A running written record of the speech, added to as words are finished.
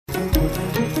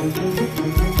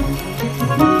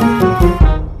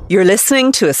You're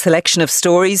listening to a selection of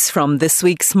stories from this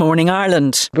week's Morning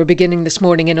Ireland. We're beginning this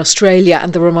morning in Australia,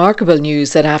 and the remarkable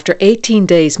news that after 18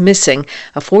 days missing,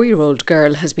 a 4-year-old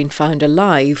girl has been found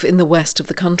alive in the west of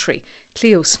the country.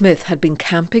 Cleo Smith had been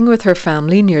camping with her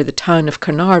family near the town of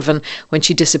Carnarvon when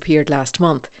she disappeared last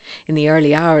month. In the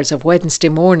early hours of Wednesday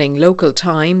morning, local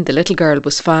time, the little girl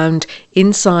was found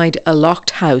inside a locked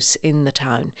house in the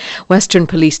town. Western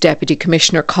Police Deputy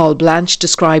Commissioner Cathal Blanche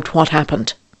described what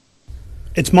happened.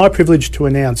 It's my privilege to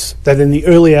announce that in the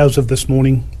early hours of this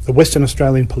morning, the Western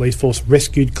Australian Police Force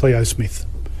rescued Cleo Smith.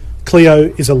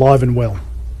 Cleo is alive and well.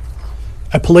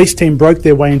 A police team broke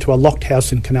their way into a locked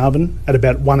house in Carnarvon at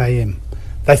about 1 a.m.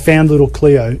 They found little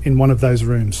Cleo in one of those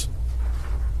rooms.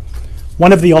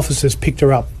 One of the officers picked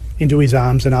her up into his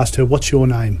arms and asked her, "What's your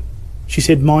name?" She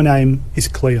said, "My name is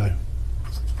Cleo."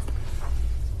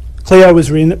 Cleo was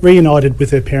reunited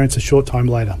with her parents a short time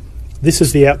later. This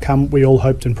is the outcome we all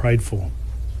hoped and prayed for.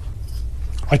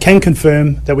 I can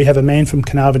confirm that we have a man from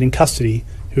Carnarvon in custody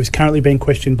who is currently being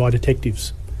questioned by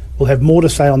detectives. We'll have more to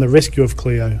say on the rescue of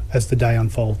Cleo as the day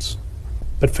unfolds.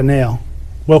 But for now,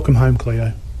 welcome home,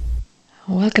 Cleo.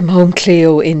 Welcome home,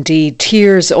 Cleo, indeed.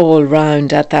 Tears all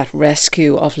round at that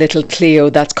rescue of little Cleo.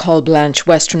 That's Cathal Blanche,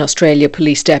 Western Australia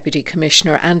Police Deputy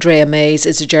Commissioner. Andrea Mays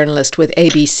is a journalist with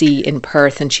ABC in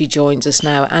Perth, and she joins us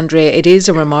now. Andrea, it is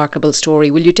a remarkable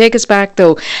story. Will you take us back,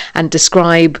 though, and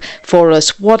describe for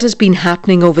us what has been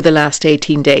happening over the last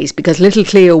 18 days? Because little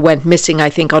Cleo went missing,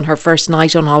 I think, on her first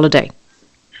night on holiday.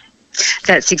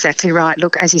 That's exactly right.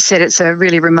 Look, as you said, it's a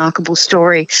really remarkable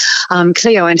story.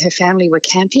 Cleo and her family were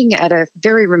camping at a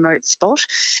very remote spot.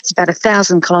 It's about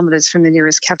 1,000 kilometres from the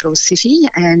nearest capital city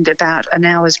and about an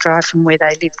hour's drive from where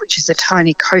they live, which is a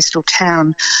tiny coastal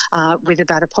town with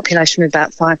about a population of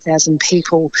about 5,000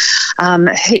 people.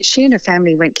 She and her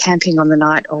family went camping on the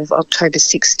night of October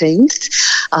 16th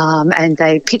and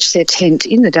they pitched their tent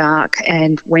in the dark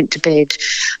and went to bed.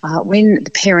 When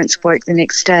the parents woke the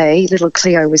next day, little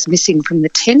Cleo was missing from the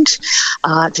tent.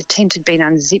 The tent had been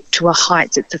unzipped to a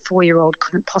height that the 4-year-old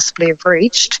couldn't possibly have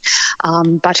reached,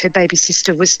 but her baby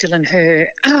sister was still in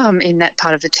that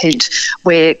part of the tent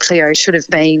where Cleo should have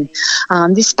been.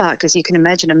 This sparked, as you can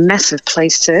imagine, a massive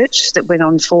police search that went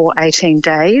on for 18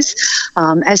 days.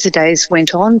 As the days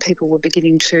went on, people were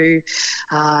beginning to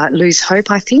lose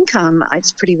hope, I think.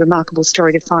 It's a pretty remarkable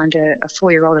story to find a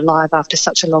 4-year-old alive after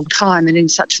such a long time and in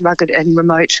such rugged and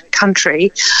remote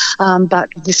country. But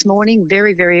this morning,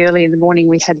 very, very early in the morning,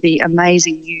 we had the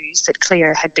amazing news that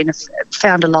Cleo had been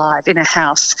found alive in a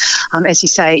house, as you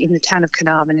say, in the town of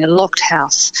Carnarvon, in a locked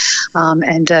house.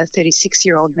 And a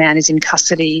 36-year-old man is in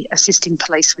custody assisting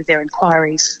police with their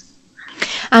inquiries.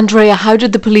 Andrea, how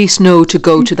did the police know to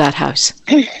go to that house?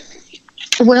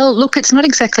 Well, look, it's not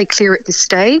exactly clear at this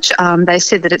stage. They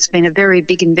said that it's been a very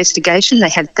big investigation. They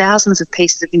had thousands of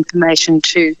pieces of information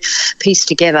to piece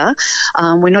together.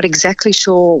 We're not exactly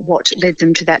sure what led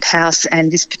them to that house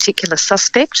and this particular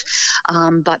suspect,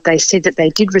 but they said that they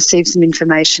did receive some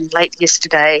information late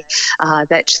yesterday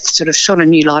that sort of shone a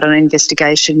new light on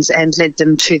investigations and led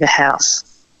them to the house.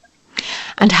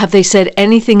 And have they said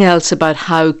anything else about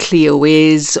how Cleo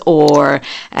is? Or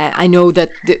I know that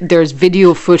there's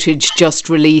video footage just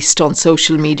released on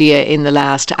social media in the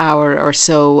last hour or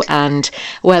so, and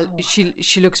well,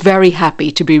 she looks very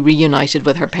happy to be reunited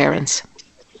with her parents.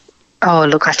 Oh,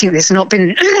 look, I think there's not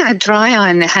been a dry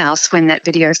eye in the house when that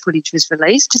video footage was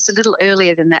released. Just a little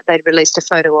earlier than that, they'd released a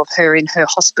photo of her in her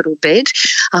hospital bed.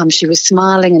 She was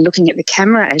smiling and looking at the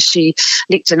camera as she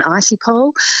licked an icy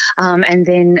pole. And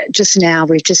then just now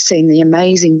we've just seen the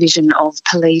amazing vision of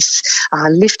police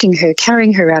lifting her,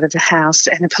 carrying her out of the house,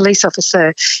 and a police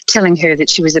officer telling her that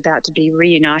she was about to be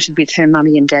reunited with her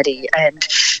mummy and daddy. And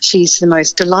she's the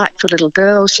most delightful little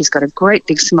girl. She's got a great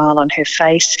big smile on her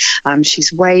face.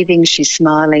 She's waving. She's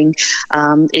smiling.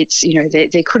 It's, you know,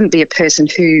 there couldn't be a person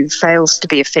who fails to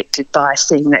be affected by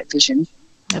seeing that vision.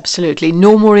 Absolutely.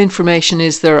 No more information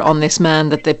is there on this man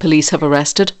that the police have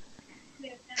arrested?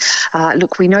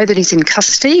 Look, we know that he's in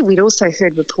custody. We'd also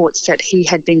heard reports that he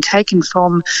had been taken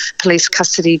from police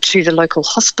custody to the local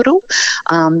hospital.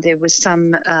 There was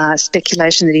some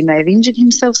speculation that he may have injured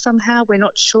himself somehow. We're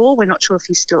not sure. We're not sure if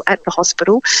he's still at the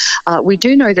hospital. We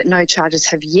do know that no charges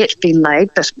have yet been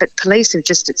laid, but police have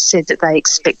just said that they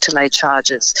expect to lay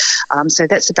charges. So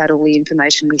that's about all the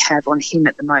information we have on him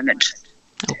at the moment.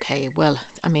 Okay, well,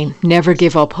 I mean, never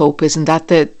give up hope. Isn't that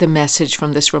the message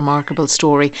from this remarkable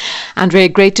story? Andrea,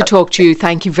 great to talk to you.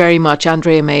 Thank you very much.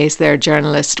 Andrea Mays, their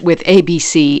journalist with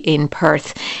ABC in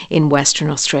Perth in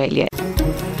Western Australia.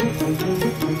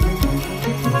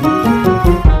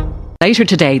 Later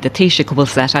today, the Taoiseach will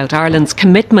set out Ireland's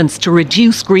commitments to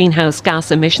reduce greenhouse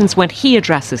gas emissions when he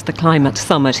addresses the climate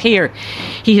summit here.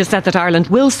 He has said that Ireland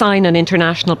will sign an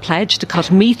international pledge to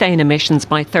cut methane emissions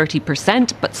by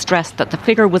 30%, but stressed that the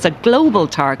figure was a global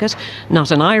target, not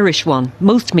an Irish one.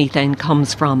 Most methane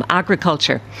comes from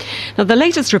agriculture. Now, the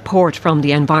latest report from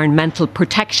the Environmental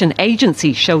Protection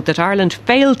Agency showed that Ireland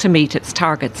failed to meet its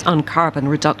targets on carbon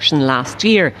reduction last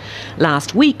year.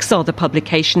 Last week saw the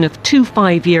publication of 2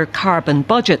 5-year carbon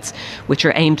budgets, which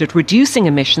are aimed at reducing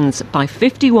emissions by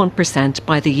 51%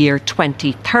 by the year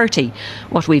 2030.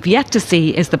 What we've yet to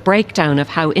see is the breakdown of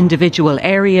how individual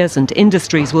areas and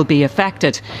industries will be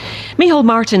affected. Micheál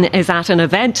Martin is at an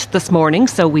event this morning,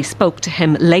 so we spoke to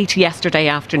him late yesterday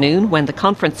afternoon when the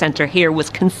conference centre here was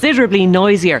considerably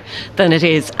noisier than it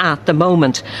is at the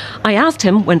moment. I asked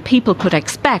him when people could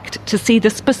expect to see the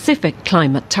specific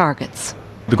climate targets.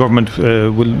 The government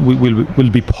will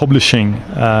be publishing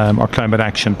our climate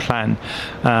action plan,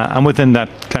 and within that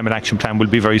climate action plan will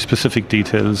be very specific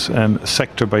details,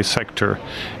 sector by sector,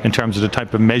 in terms of the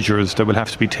type of measures that will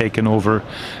have to be taken over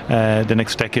the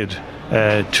next decade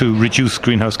to reduce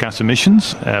greenhouse gas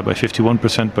emissions by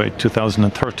 51% by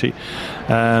 2030,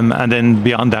 and then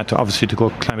beyond that, obviously, to go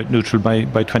climate neutral by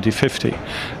 2050.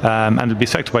 And it'll be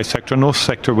sector by sector. No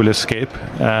sector will escape,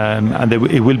 and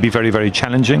it will be very, very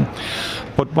challenging.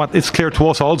 But what is clear to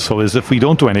us also is if we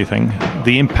don't do anything,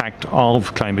 the impact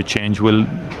of climate change will,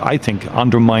 I think,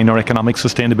 undermine our economic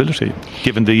sustainability,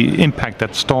 given the impact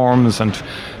that storms and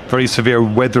very severe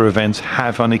weather events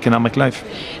have on economic life.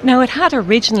 Now, it had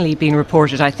originally been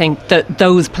reported, I think, that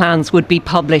those plans would be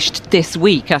published this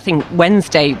week. I think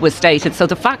Wednesday was stated. So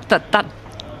the fact that that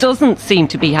doesn't seem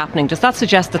to be happening, does that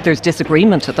suggest that there's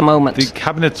disagreement at the moment? The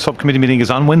Cabinet subcommittee meeting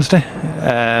is on Wednesday,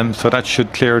 so that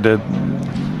should clear the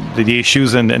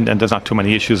issues, and there's not too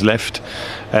many issues left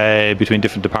between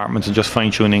different departments and just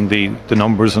fine-tuning the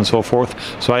numbers and so forth.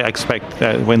 So I expect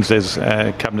Wednesday's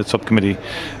Cabinet Subcommittee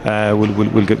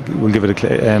will give it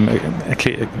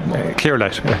a clear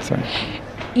light. Sorry.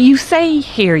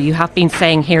 You have been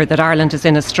saying here that Ireland is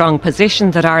in a strong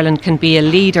position, that Ireland can be a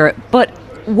leader, but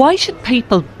why should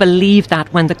people believe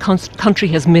that when the country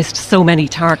has missed so many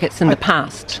targets in the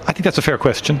past? I think that's a fair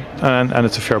question, and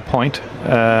it's a fair point.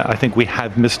 I think we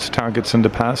have missed targets in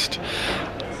the past.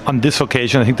 On this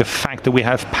occasion, I think the fact that we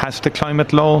have passed a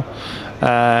climate law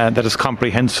that is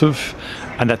comprehensive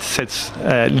and that sets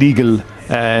legal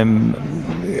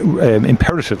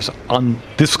imperatives on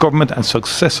this government and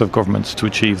successive governments to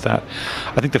achieve that.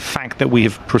 I think the fact that we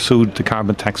have pursued the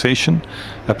carbon taxation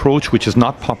approach, which is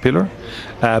not popular,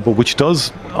 but which does,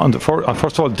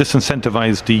 first of all,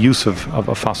 disincentivise the use of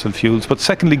fossil fuels, but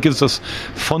secondly gives us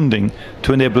funding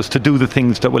to enable us to do the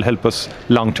things that will help us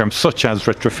long term, such as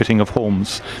retrofitting of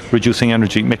homes, reducing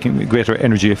energy, making greater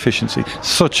energy efficiency,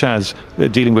 such as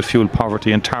dealing with fuel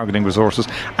poverty and targeting resources,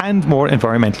 and more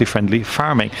environmentally friendly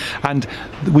farming. And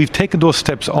we've taken those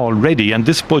steps already, and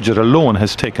this budget alone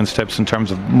has taken steps in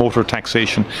terms of motor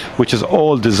taxation, which is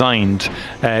all designed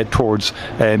towards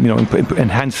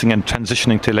enhancing and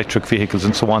transitioning to electric vehicles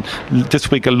and so on.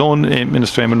 This week alone,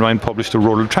 Minister Eamon Ryan published a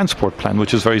rural transport plan,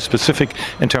 which is very specific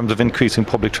in terms of increasing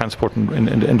public transport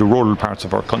in the rural parts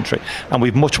of our country. And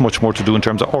we've much more to do in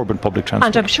terms of urban public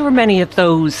transport. And I'm sure many of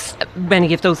those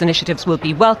initiatives will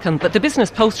be welcome, but the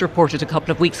Business Post reported a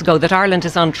couple of weeks ago that Ireland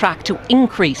is on track to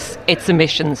increase its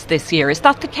emissions this year. Is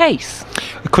that the case?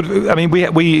 We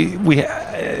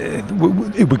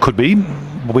could be.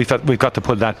 We've got to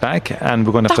pull that back, and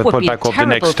we're going to have to pull back over the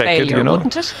next decade. Failure,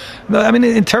 wouldn't it? No, I mean,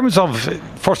 in terms of,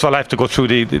 first of all, I have to go through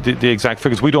the exact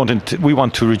figures. We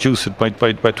want to reduce it by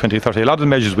 2030. A lot of the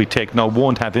measures we take now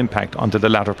won't have impact until the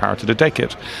latter part of the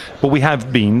decade, but we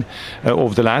have been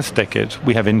over the last decade.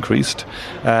 We have increased,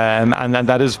 and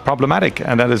that is problematic,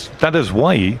 and that is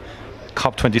why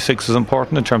COP26 is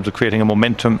important in terms of creating a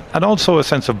momentum and also a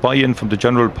sense of buy-in from the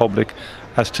general public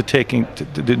as to taking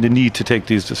the need to take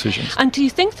these decisions. And do you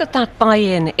think that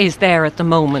buy-in is there at the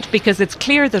moment? Because it's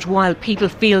clear that while people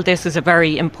feel this is a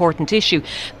very important issue,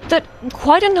 that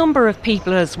quite a number of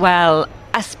people as well,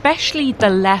 especially the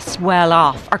less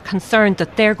well-off, are concerned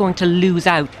that they're going to lose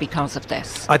out because of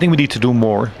this. I think we need to do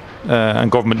more. And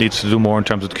government needs to do more in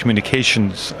terms of the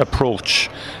communications approach.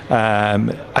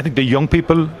 I think the young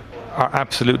people are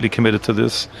absolutely committed to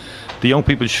this. The young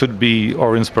people should be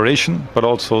our inspiration, but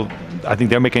also I think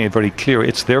they're making it very clear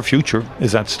it's their future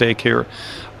is at stake here.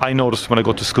 I noticed when I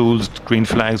go to schools, green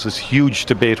flags, there's huge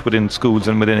debate within schools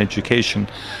and within education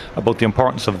about the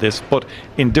importance of this. But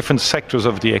in different sectors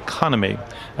of the economy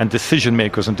and decision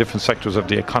makers in different sectors of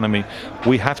the economy,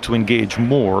 we have to engage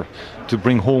more to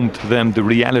bring home to them the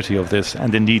reality of this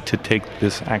and the need to take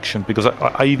this action. Because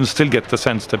I even still get the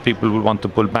sense that people will want to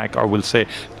pull back or will say,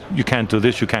 you can't do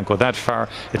this, you can't go that far,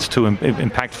 it's too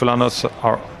impactful on us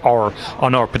or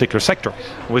on our particular sector.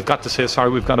 We've got to say, sorry,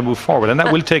 we've got to move forward. And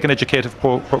that will take an educative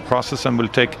process and will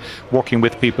take working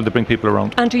with people to bring people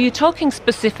around. And are you talking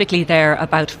specifically there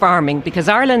about farming? Because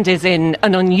Ireland is in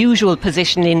an unusual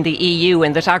position in the EU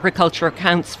in that agriculture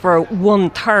accounts for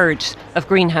 1/3 of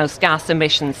greenhouse gas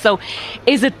emissions. So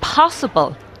is it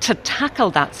possible to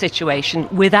tackle that situation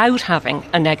without having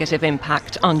a negative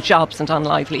impact on jobs and on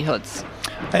livelihoods?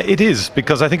 It is,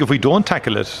 because I think if we don't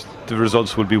tackle it, the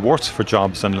results will be worse for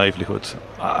jobs and livelihoods.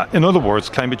 In other words,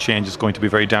 climate change is going to be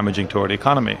very damaging to our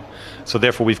economy. So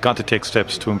therefore, we've got to take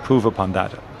steps to improve upon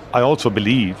that. I also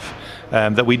believe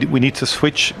that we need to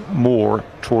switch more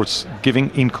towards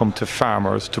giving income to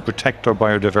farmers to protect our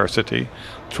biodiversity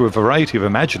through a variety of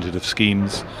imaginative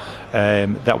schemes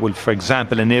that will, for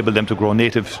example, enable them to grow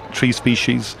native tree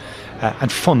species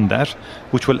and fund that,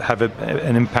 which will have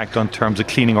an impact on terms of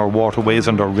cleaning our waterways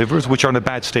and our rivers, which are in a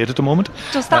bad state at the moment.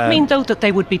 Does that mean, though, that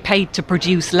they would be paid to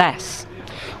produce less?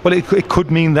 Well, it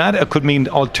could mean that. It could mean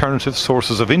alternative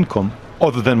sources of income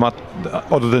other than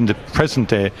the present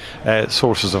day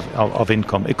sources of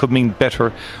income. It could mean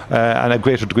better and a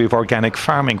greater degree of organic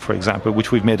farming, for example,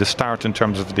 which we've made a start in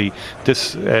terms of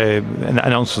this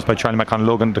announcements by Charlie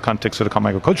McConalogue in the context of the Common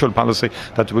Agricultural Policy,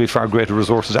 that there will be far greater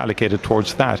resources allocated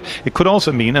towards that. It could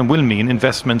also mean, and will mean,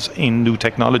 investments in new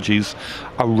technologies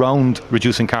around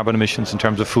reducing carbon emissions in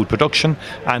terms of food production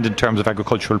and in terms of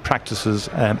agricultural practices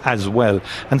as well.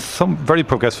 And some very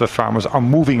progressive farmers are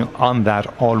moving on that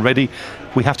already.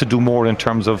 We have to do more in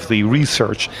terms of the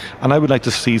research, and I would like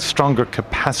to see stronger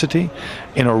capacity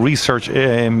in our research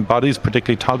bodies,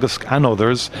 particularly Teagasc and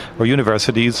others, or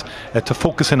universities, to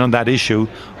focus in on that issue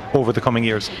over the coming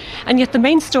years. And yet the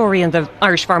main story in the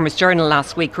Irish Farmers Journal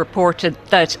last week reported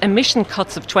that emission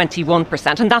cuts of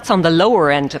 21%, and that's on the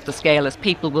lower end of the scale, as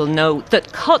people will know,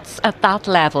 that cuts at that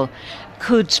level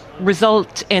could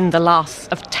result in the loss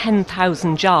of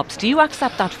 10,000 jobs. Do you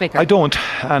accept that figure? I don't,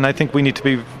 and I think we need to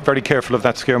be very careful of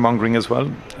that scaremongering as well.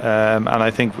 And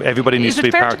I think everybody needs to be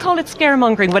part. Is it fair to call it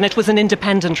scaremongering when it was an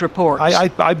independent report?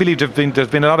 I believe there's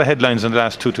been a lot of headlines in the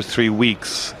last 2 to 3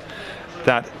 weeks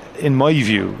that, in my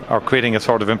view, are creating a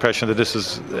sort of impression that this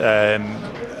is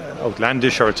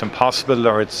outlandish, or it's impossible,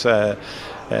 or it's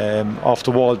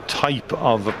off-the-wall type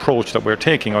of approach that we're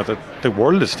taking, or that the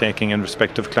world is taking in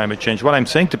respect of climate change. What I'm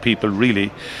saying to people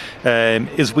really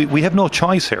is we have no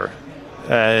choice here.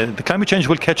 The climate change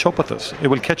will catch up with us. It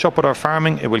will catch up with our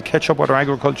farming. It will catch up with our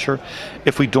agriculture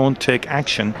if we don't take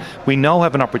action. We now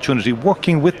have an opportunity,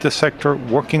 working with the sector,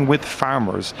 working with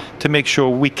farmers, to make sure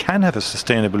we can have a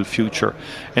sustainable future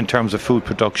in terms of food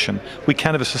production. We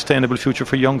can have a sustainable future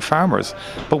for young farmers.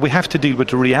 But we have to deal with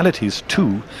the realities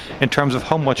too, in terms of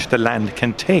how much the land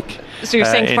can take. So you're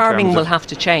saying farming will have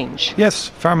to change? Yes,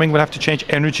 farming will have to change.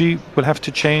 Energy will have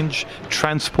to change.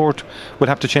 Transport will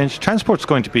have to change. Transport's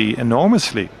going to be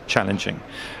enormously challenging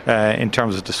in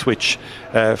terms of the switch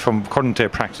from current day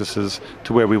practices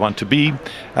to where we want to be.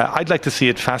 I'd like to see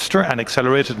it faster and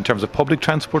accelerated in terms of public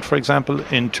transport, for example,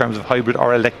 in terms of hybrid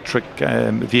or electric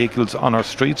vehicles on our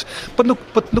streets. But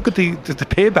look at the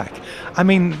payback. I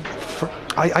mean,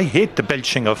 I hate the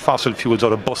belching of fossil fuels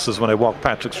out of buses when I walk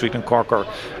Patrick Street in Cork or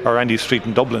Andy Street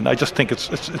in Dublin. I just think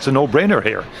it's a no-brainer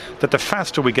here that the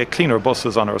faster we get cleaner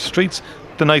buses on our streets,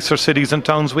 the nicer cities and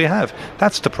towns we have.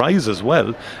 That's the prize as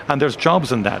well, and there's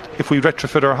jobs in that. If we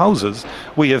retrofit our houses,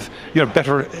 we have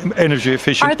better energy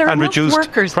efficient and reduced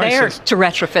workers prices. There to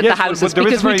retrofit the houses?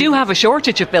 Because we do have a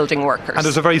shortage of building workers. And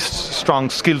there's a very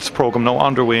strong skills programme now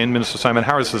underway in Minister Simon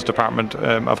Harris's Department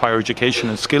of Higher Education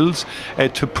and Skills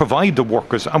to provide the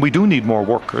workers, and we do need more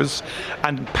workers.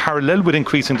 And parallel with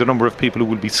increasing the number of people who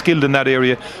will be skilled in that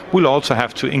area, we'll also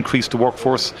have to increase the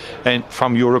workforce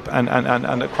from Europe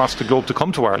and across the globe to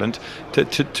come to Ireland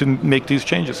to make these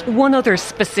changes. One other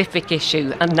specific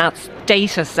issue, and that's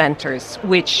data centres,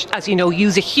 which, as you know,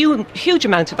 use a huge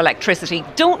amount of electricity,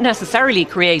 don't necessarily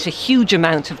create a huge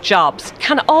amount of jobs.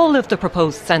 Can all of the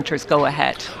proposed centres go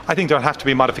ahead? I think there'll have to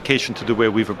be modification to the way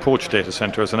we've approached data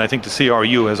centres, and I think the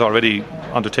CRU has already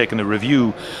undertaken a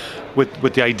review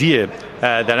with the idea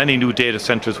that any new data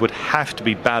centres would have to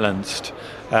be balanced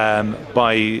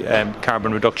by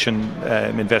carbon reduction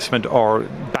investment or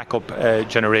backup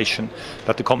generation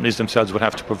that the companies themselves would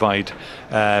have to provide.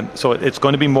 So it's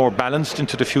going to be more balanced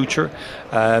into the future.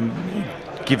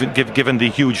 Given the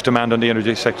huge demand on the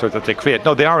energy sector that they create.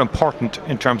 Now, they are important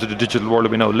in terms of the digital world that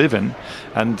we now live in,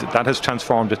 and that has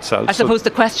transformed itself. I suppose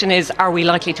the question is, are we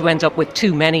likely to end up with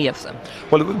too many of them?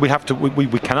 Well,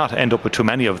 we cannot end up with too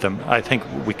many of them. I think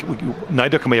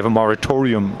neither can we have a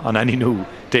moratorium on any new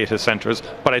data centres,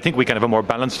 but I think we can have a more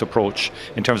balanced approach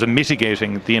in terms of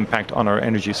mitigating the impact on our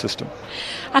energy system.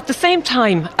 At the same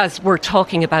time as we're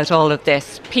talking about all of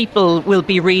this, people will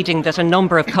be reading that a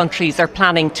number of countries are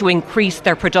planning to increase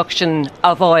their production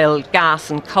of oil,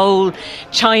 gas and coal.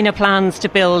 China plans to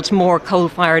build more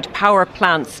coal-fired power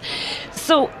plants.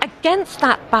 So against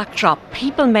that backdrop,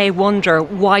 people may wonder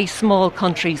why small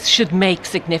countries should make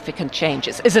significant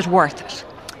changes. Is it worth it?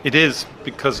 It is,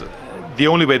 because the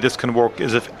only way this can work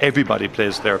is if everybody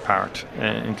plays their part,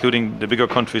 including the bigger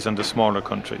countries and the smaller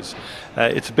countries.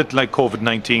 It's a bit like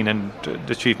COVID-19 and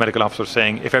the Chief Medical Officer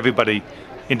saying if everybody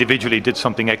individually did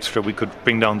something extra, we could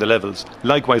bring down the levels.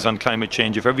 Likewise on climate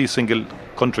change, if every single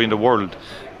country in the world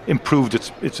improved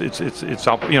its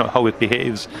how it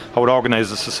behaves, how it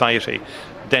organises society,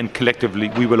 then collectively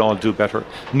we will all do better.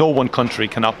 No one country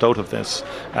can opt out of this,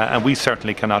 and we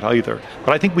certainly cannot either.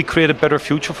 But I think we create a better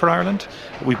future for Ireland.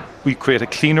 We create a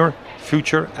cleaner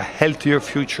future, a healthier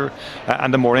future,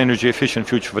 and a more energy efficient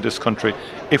future for this country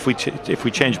if we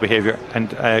change behaviour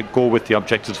and go with the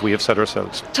objectives we have set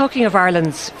ourselves. Talking of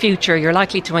Ireland's future, you're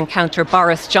likely to encounter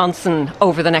Boris Johnson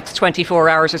over the next 24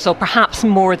 hours or so, perhaps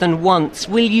more than once.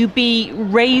 Will you be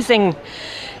raising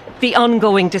the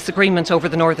ongoing disagreement over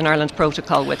the Northern Ireland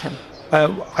Protocol with him?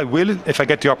 I will, if I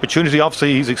get the opportunity.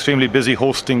 Obviously, he's extremely busy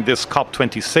hosting this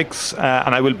COP26,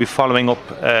 and I will be following up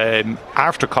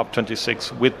after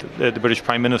COP26 with the British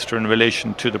Prime Minister in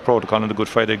relation to the protocol and the Good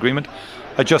Friday Agreement.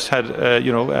 I just had,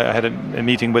 I had a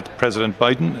meeting with President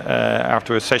Biden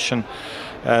after a session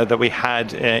that we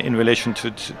had in relation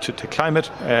to climate.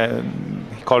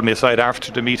 He called me aside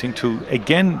after the meeting to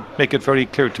again make it very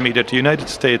clear to me that the United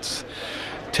States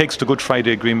takes the Good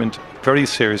Friday Agreement very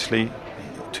seriously.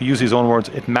 To use his own words,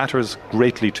 it matters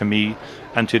greatly to me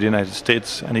and to the United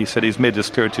States, and he said he's made this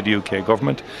clear to the UK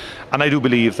government. And I do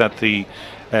believe that the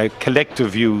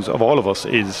collective views of all of us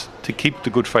is to keep the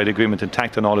Good Friday Agreement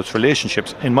intact in all its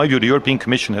relationships. In my view, the European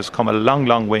Commission has come a long,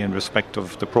 long way in respect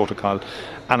of the protocol,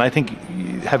 and I think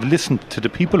have listened to the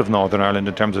people of Northern Ireland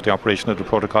in terms of the operation of the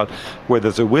protocol. Where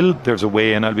there's a will, there's a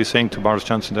way, and I'll be saying to Boris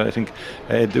Johnson that I think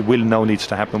the will now needs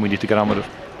to happen. We need to get on with it.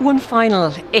 One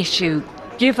final issue.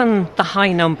 Given the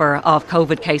high number of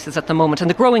COVID cases at the moment and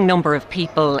the growing number of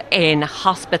people in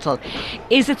hospital,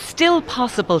 is it still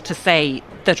possible to say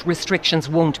that restrictions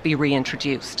won't be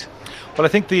reintroduced? Well, I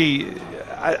think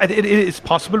it is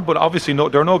possible, but obviously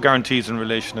there are no guarantees in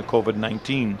relation to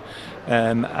COVID-19.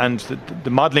 And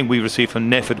the modelling we received from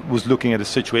NPHET was looking at a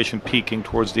situation peaking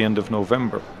towards the end of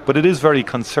November. But it is very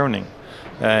concerning,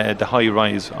 the high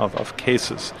rise of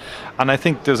cases. And I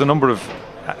think there's a number of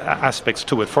aspects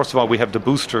to it. First of all, we have the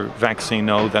booster vaccine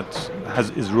now that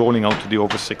is rolling out to the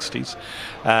over 60s.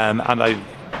 And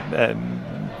I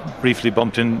briefly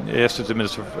bumped in yesterday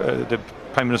the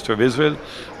Prime Minister of Israel,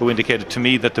 who indicated to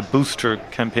me that the booster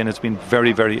campaign has been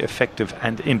very, very effective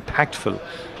and impactful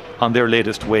on their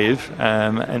latest wave,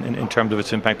 in terms of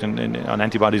its impact on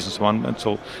antibodies and so on. And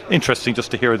so interesting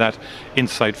just to hear that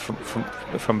insight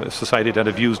from a society that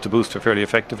have used the booster fairly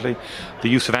effectively. The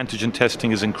use of antigen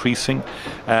testing is increasing,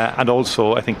 and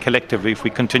also I think collectively, if we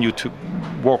continue to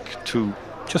work to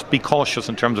just be cautious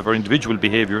in terms of our individual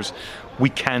behaviours, we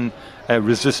can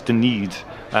resist the need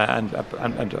and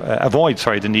avoid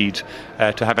the need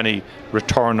to have any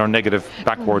return or negative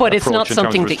backward approach. But it's not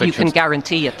something that you can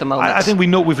guarantee at the moment. I think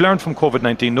we've learned from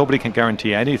COVID-19, nobody can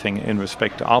guarantee anything in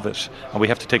respect of it, and we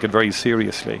have to take it very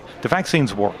seriously. The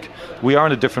vaccines work. We are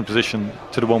in a different position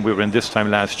to the one we were in this time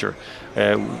last year.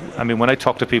 When I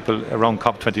talk to people around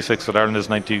COP26 that Ireland is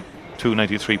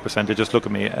 92-93%, they just look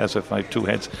at me as if I have two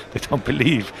heads. They don't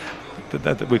believe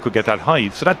that we could get that high.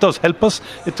 So that does help us.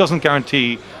 It doesn't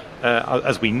guarantee,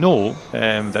 as we know,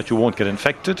 that you won't get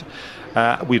infected.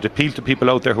 We'd appeal to people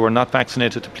out there who are not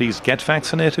vaccinated to please get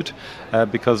vaccinated,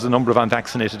 because the number of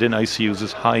unvaccinated in ICUs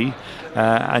is high,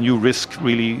 and you risk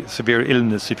really severe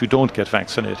illness if you don't get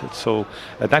vaccinated. So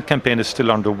that campaign is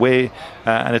still underway,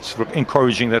 and it's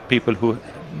encouraging that people who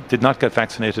did not get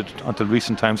vaccinated until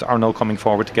recent times are now coming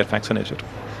forward to get vaccinated.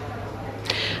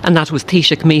 And that was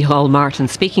Taoiseach Micheál Martin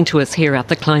speaking to us here at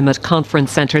the Climate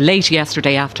Conference Centre late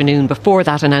yesterday afternoon before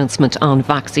that announcement on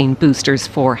vaccine boosters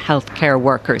for healthcare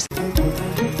workers.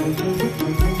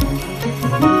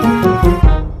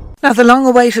 Now, the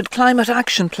long-awaited Climate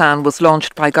Action Plan was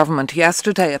launched by government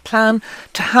yesterday, a plan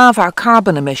to halve our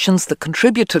carbon emissions that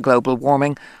contribute to global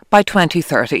warming by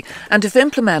 2030. And if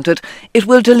implemented, it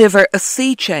will deliver a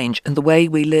sea change in the way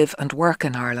we live and work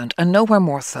in Ireland, and nowhere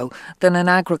more so than in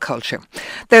agriculture.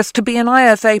 There's to be an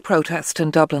IFA protest in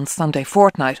Dublin Sunday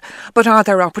fortnight, but are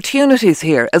there opportunities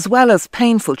here as well as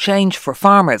painful change for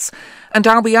farmers? And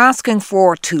are we asking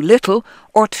for too little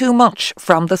or too much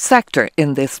from the sector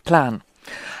in this plan?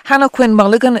 Hannah Quinn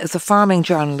Mulligan is a farming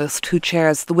journalist who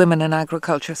chairs the Women in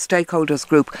Agriculture Stakeholders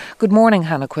Group. Good morning,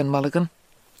 Hannah Quinn Mulligan.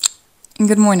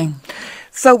 Good morning.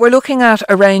 So we're looking at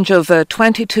a range of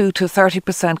 22 to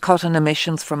 30% cut in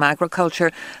emissions from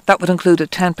agriculture. That would include a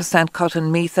 10% cut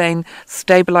in methane,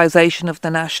 stabilisation of the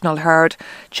national herd,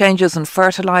 changes in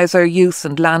fertiliser use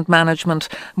and land management,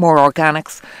 more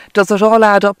organics. Does it all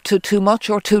add up to too much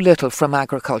or too little from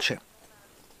agriculture?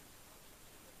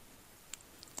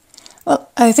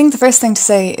 Well, I think the first thing to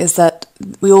say is that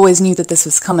we always knew that this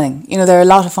was coming. You know, there are a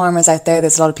lot of farmers out there,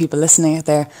 there's a lot of people listening out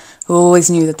there who always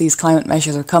knew that these climate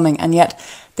measures are coming, and yet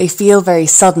they feel very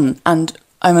sudden. And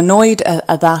I'm annoyed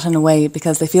at that in a way,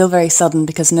 because they feel very sudden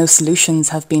because no solutions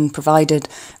have been provided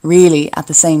really at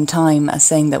the same time as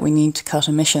saying that we need to cut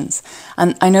emissions.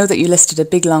 And I know that you listed a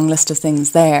big long list of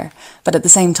things there, but at the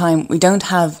same time we don't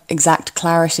have exact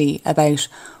clarity about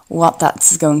what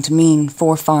that's going to mean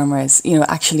for farmers, you know,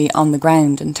 actually on the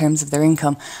ground in terms of their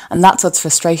income. And that's what's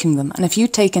frustrating them. And if you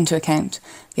take into account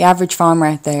the average farmer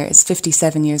out there is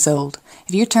 57 years old,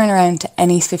 if you turn around to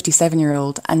any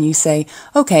 57-year-old and you say,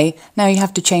 OK, now you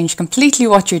have to change completely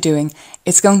what you're doing,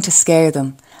 it's going to scare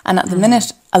them. And at the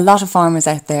minute, a lot of farmers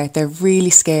out there, they're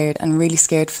really scared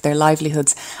for their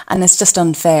livelihoods. And it's just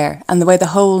unfair. And the way the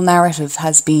whole narrative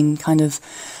has been kind of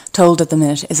told at the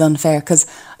minute is unfair, because,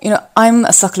 you know, I'm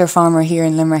a suckler farmer here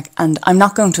in Limerick and I'm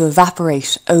not going to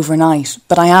evaporate overnight,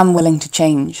 but I am willing to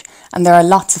change. And there are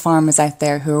lots of farmers out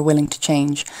there who are willing to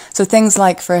change. So things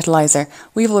like fertiliser,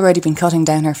 we've already been cutting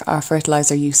down our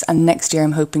fertiliser use, and next year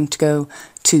I'm hoping to go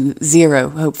to zero,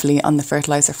 hopefully, on the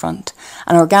fertiliser front.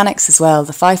 And organics as well,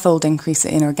 the 5-fold increase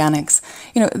in organics,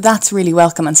 you know, that's really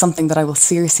welcome and something that I will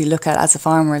seriously look at as a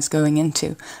farmer is going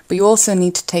into. But you also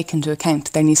need to take into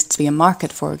account there needs to be a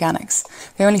market for organics.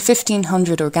 There are only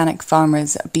 1,500 organic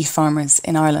farmers, beef farmers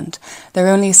in Ireland. There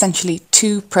are only essentially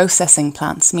 2 processing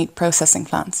plants, meat processing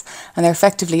plants, and they're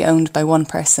effectively owned by one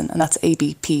person, and that's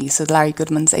ABP, so Larry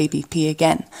Goodman's ABP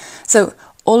again. So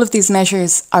all of these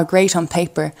measures are great on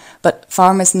paper, but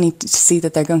farmers need to see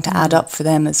that they're going to add up for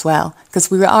them as well,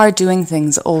 because we are doing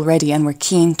things already and we're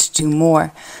keen to do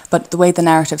more. But the way the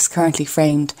narrative's currently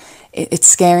framed, it's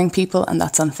scaring people, and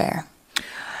that's unfair.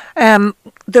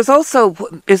 There's also,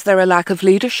 is there a lack of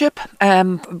leadership?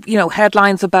 You know,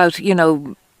 headlines about, you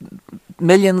know,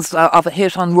 millions of a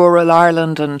hit on rural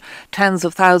Ireland and tens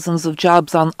of thousands of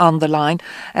jobs on the line,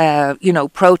 you know,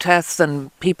 protests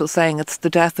and people saying it's the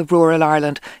death of rural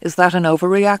Ireland. Is that an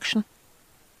overreaction?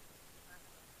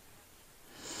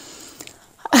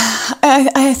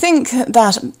 I think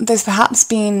that there's perhaps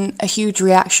been a huge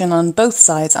reaction on both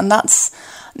sides, and that's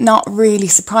not really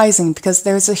surprising, because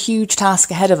there's a huge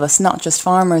task ahead of us, not just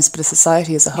farmers but a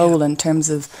society as a whole, in terms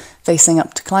of facing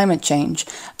up to climate change.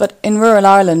 But in rural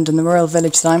Ireland, in the rural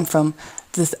village that I'm from,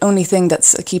 the only thing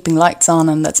that's keeping lights on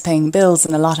and that's paying bills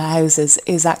in a lot of houses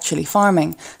is actually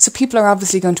farming. So people are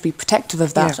obviously going to be protective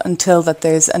of that until that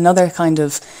there's another kind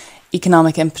of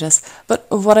economic impetus. But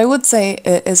what I would say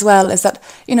as well is that,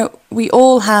 you know, we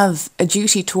all have a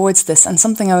duty towards this, and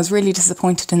something I was really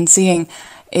disappointed in seeing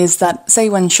is that, say,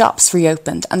 when shops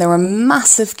reopened and there were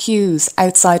massive queues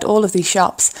outside all of these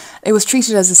shops, it was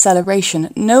treated as a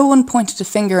celebration. No one pointed a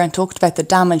finger and talked about the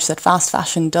damage that fast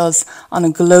fashion does on a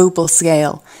global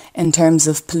scale in terms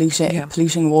of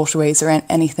polluting waterways or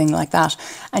anything like that.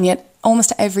 And yet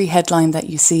almost every headline that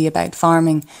you see about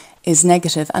farming is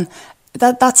negative. And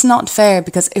that's not fair,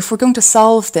 because if we're going to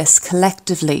solve this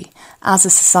collectively as a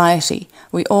society,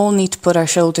 we all need to put our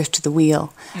shoulder to the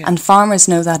wheel. And farmers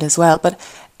know that as well. But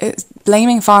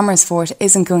blaming farmers for it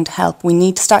isn't going to help. We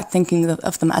need to start thinking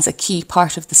of them as a key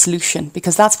part of the solution,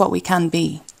 because that's what we can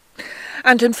be.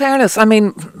 And in fairness, I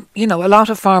mean, you know, a lot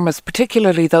of farmers,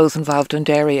 particularly those involved in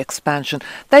dairy expansion,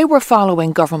 they were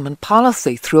following government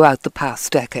policy throughout the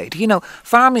past decade. You know,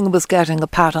 farming was getting a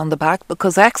pat on the back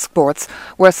because exports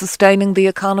were sustaining the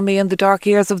economy in the dark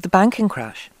years of the banking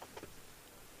crash.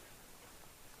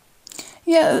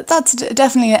 Yeah, that's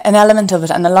definitely an element of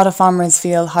it, and a lot of farmers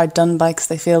feel hard done by because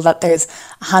they feel that there's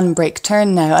a handbrake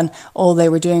turn now and all they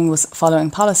were doing was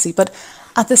following policy. But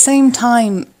at the same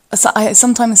time, I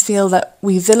sometimes feel that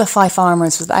we vilify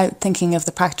farmers without thinking of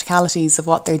the practicalities of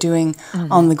what they're doing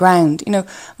on the ground. You know,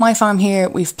 my farm here,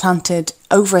 we've planted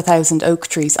over 1,000 oak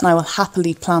trees, and I will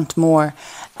happily plant more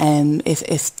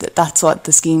if that's what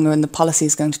the scheme and the policy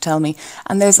is going to tell me.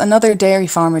 And there's another dairy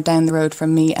farmer down the road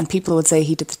from me, and people would say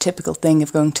he did the typical thing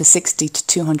of going to 60 to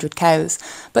 200 cows.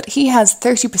 But he has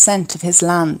 30% of his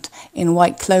land in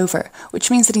white clover, which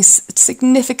means that he's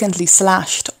significantly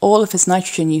slashed all of his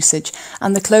nitrogen usage.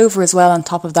 And the clover as well on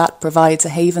top of that provides a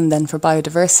haven then for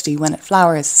biodiversity when it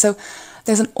flowers. So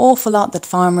there's an awful lot that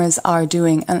farmers are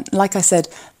doing, and like I said,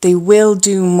 they will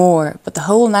do more, but the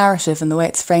whole narrative and the way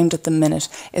it's framed at the minute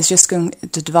is just going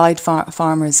to divide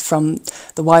farmers from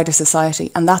the wider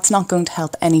society, and that's not going to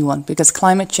help anyone, because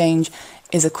climate change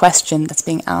is a question that's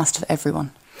being asked of everyone.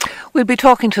 We'll be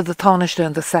talking to the Taoiseach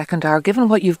in the second hour. Given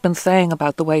what you've been saying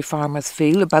about the way farmers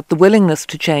feel, about the willingness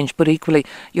to change, but equally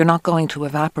you're not going to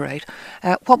evaporate,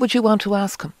 what would you want to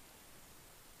ask him?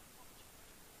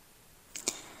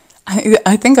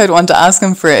 I think I'd want to ask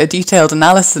him for a detailed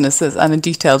analysis and a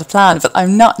detailed plan, but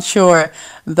I'm not sure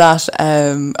that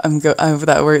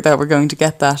that we're going to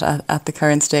get that at the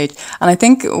current stage. And I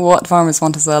think what farmers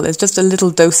want as well is just a little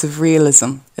dose of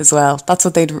realism as well. That's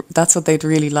what they'd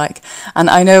really like. And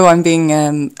I know I'm being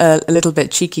a little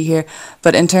bit cheeky here,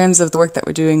 but in terms of the work that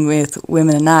we're doing with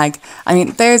Women in Ag, I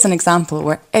mean, there's an example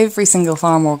where every single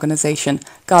farm organisation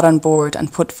got on board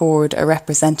and put forward a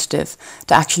representative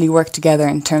to actually work together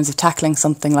in terms of tackling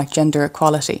something like gender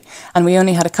equality. And we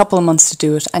only had a couple of months to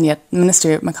do it, and yet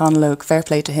Minister McConalogue, fair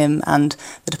play to him and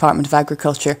the Department of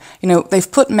Agriculture, you know,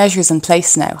 they've put measures in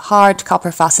place now, hard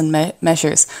copper fasten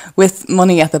measures with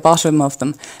money at the bottom of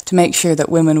them to make sure that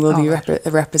women will be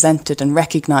represented and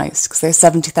recognised, because there's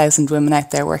 70,000 women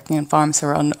out there working on farms who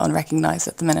are unrecognised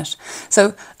at the minute.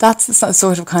 So that's the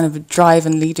sort of kind of drive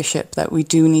and leadership that we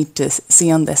do need to see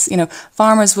on this. You know,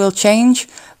 farmers will change,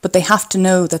 but they have to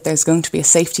know that there's going to be a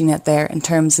safety net there in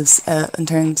terms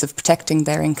of protecting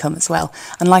their income as well.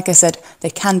 And like I said, they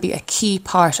can be a key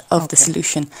part of the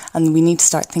solution, and we need to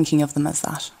start thinking of them as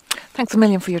that. Thanks a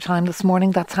million for your time this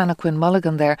morning. That's Hannah Quinn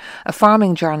Mulligan there, a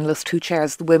farming journalist who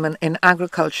chairs the Women in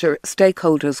Agriculture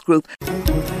Stakeholders Group.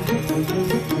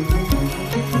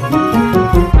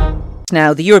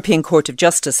 Now, the European Court of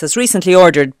Justice has recently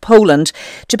ordered Poland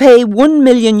to pay €1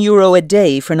 million a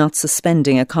day for not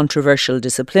suspending a controversial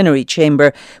disciplinary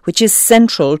chamber, which is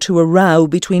central to a row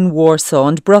between Warsaw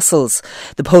and Brussels.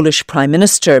 The Polish Prime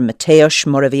Minister, Mateusz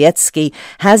Morawiecki,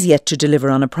 has yet to deliver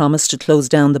on a promise to close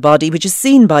down the body, which is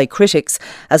seen by critics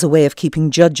as a way of keeping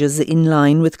judges in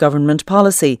line with government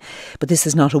policy. But this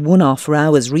is not a one-off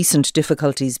row, as recent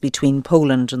difficulties between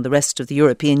Poland and the rest of the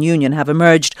European Union have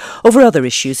emerged over other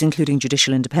issues, including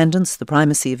judicial independence, the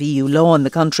primacy of EU law in the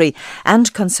country,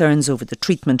 and concerns over the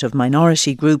treatment of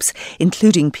minority groups,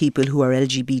 including people who are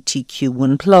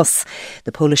LGBTQ1+.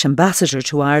 The Polish ambassador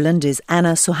to Ireland is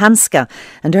Anna Sohanska,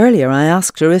 and earlier I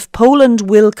asked her if Poland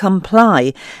will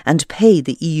comply and pay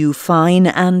the EU fine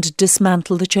and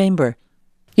dismantle the chamber.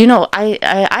 You know,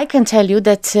 I can tell you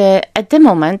that at the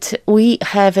moment we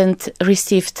haven't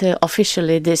received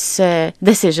officially this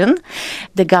decision.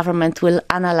 The government will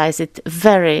analyze it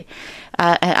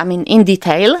in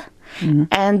detail. Mm-hmm.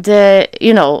 And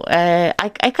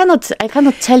I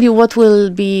cannot tell you what will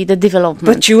be the development.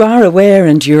 But you are aware,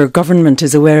 and your government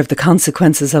is aware, of the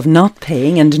consequences of not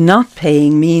paying, and not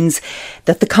paying means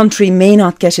that the country may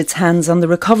not get its hands on the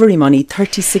recovery money,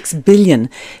 36 billion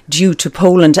due to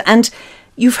Poland. And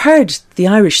you've heard the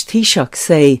Irish Taoiseach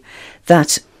say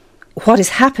that what is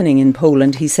happening in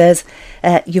Poland, he says,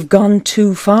 you've gone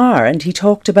too far. And he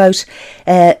talked about,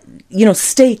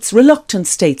 reluctant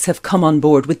states have come on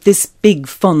board with this big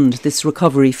fund, this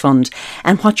recovery fund.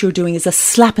 And what you're doing is a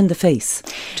slap in the face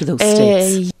to those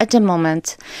states. At the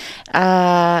moment,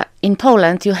 in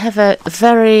Poland, you have a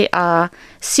very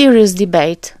serious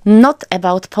debate, not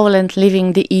about Poland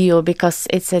leaving the EU, because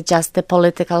it's just a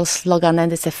political slogan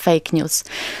and it's a fake news.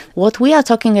 What we are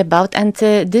talking about, and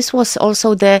this was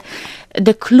also the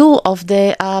clue of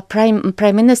the Prime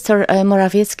Minister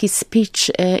Morawiecki's speech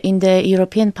in the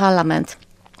European Parliament.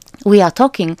 We are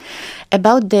talking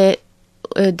about the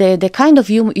kind of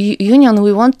union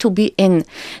we want to be in.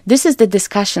 This is the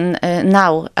discussion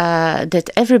now that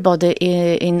everybody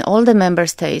in all the member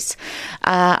states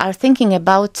are thinking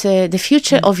about the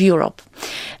future of Europe.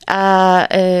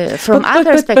 From our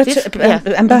perspective...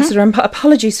 Ambassador,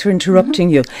 apologies for interrupting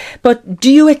you, but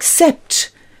do you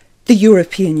accept the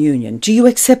European Union? Do you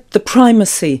accept the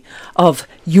primacy of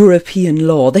European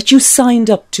law that you signed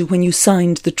up to when you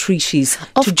signed the treaties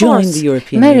to join the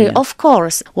European Mary, Union? of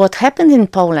course. What happened in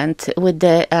Poland with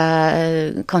the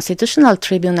Constitutional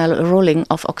Tribunal ruling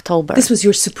of October... This was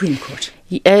your Supreme Court.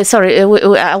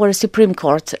 Our Supreme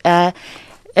Court.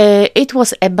 It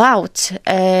was about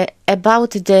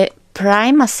the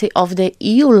primacy of the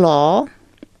EU law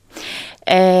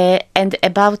and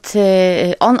about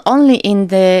only in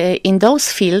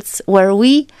those fields where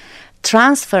we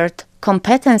transferred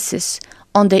competences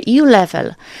on the EU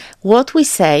level. What we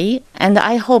say, and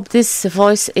I hope this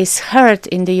voice is heard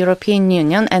in the European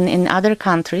Union and in other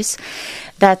countries,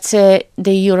 that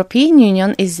the European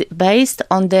Union is based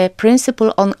on the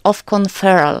principle of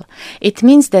conferral. It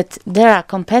means that there are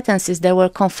competencies that were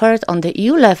conferred on the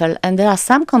EU level, and there are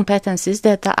some competencies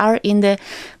that are in the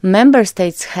member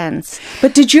states' hands.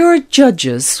 But did your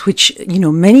judges, which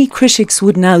many critics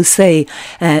would now say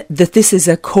that this is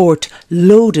a court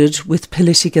loaded with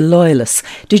political loyalists,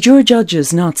 did your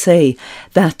judges not say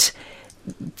that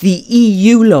the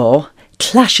EU law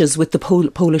clashes with the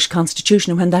Polish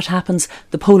constitution, and when that happens,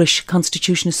 the Polish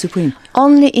constitution is supreme?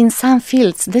 Only in some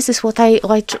fields. This is what I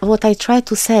try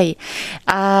to say.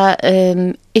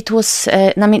 It was.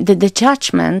 The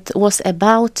judgment was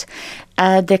about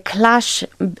the clash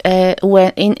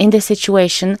when in the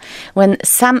situation when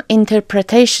some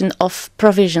interpretation of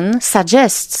provision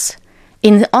suggests.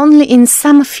 Only in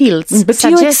some fields, but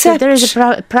suggests that there is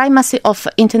a primacy of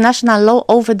international law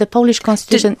over the Polish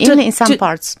constitution, only in some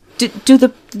parts.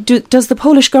 Does the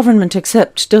Polish government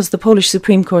accept, does the Polish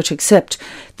Supreme Court accept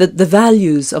the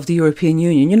values of the European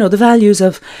Union, the values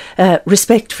of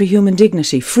respect for human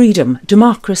dignity, freedom,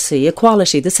 democracy,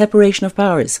 equality, the separation of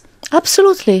powers?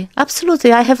 Absolutely,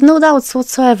 absolutely. I have no doubts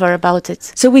whatsoever about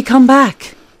it. So we come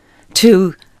back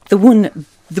to the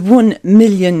 1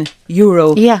 million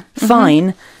euro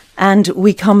fine, and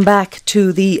we come back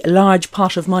to the large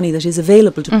pot of money that is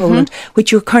available to Poland,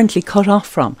 which you're currently cut off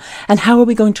from. And how are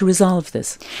we going to resolve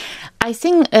this? I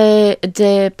think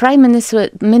the Prime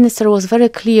Minister was very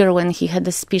clear when he had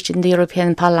a speech in the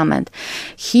European Parliament.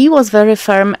 He was very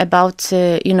firm about,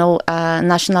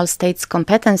 national states'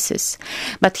 competences.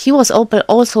 But he was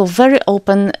also very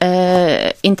open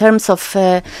in terms of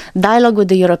dialogue with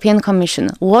the European Commission.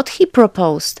 What he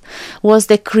proposed was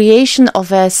the creation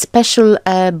of a special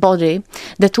body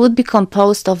that would be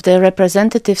composed of the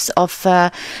representatives of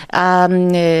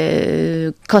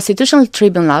constitutional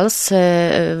tribunals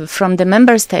from the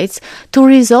member states to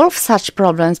resolve such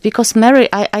problems. Because, Mary,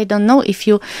 I don't know if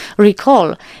you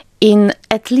recall, in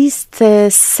at least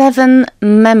 7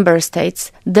 member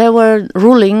states, there were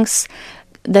rulings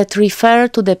that refer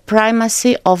to the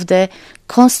primacy of the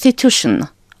constitution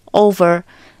over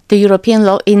the European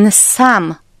law in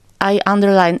some, I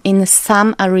underline, in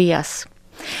some areas.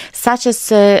 Such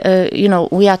as,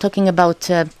 we are talking about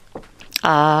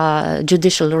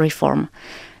judicial reform.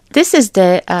 This is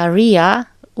the area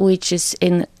which is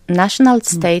in national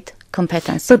state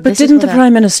competence. But didn't the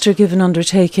Prime Minister give an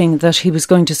undertaking that he was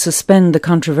going to suspend the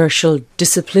controversial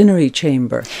disciplinary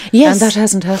chamber? Yes. And that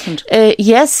hasn't happened?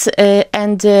 Yes,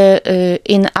 and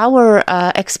in our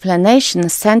explanation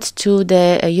sent to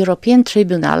the European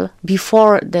Tribunal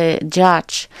before the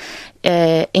judge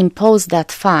imposed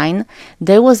that fine,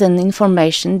 there was an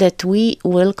information that we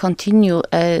will continue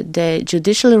the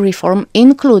judicial reform,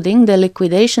 including the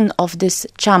liquidation of this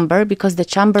chamber, because the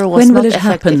chamber was not effective. When will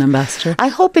it happen, Ambassador? I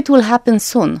hope it will happen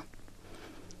soon.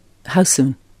 How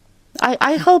soon?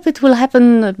 I hope it will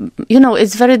happen.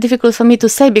 It's very difficult for me to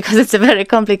say because it's a very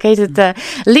complicated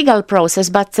legal process.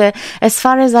 But as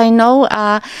far as I know,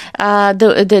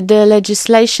 the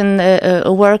legislation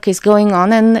work is going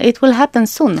on, and it will happen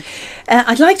soon.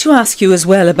 I'd like to ask you as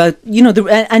well about,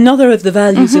 another of the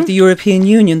values of the European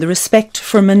Union, the respect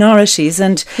for minorities.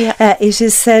 And it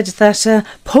is said that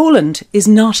Poland is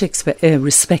not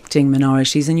respecting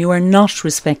minorities, and you are not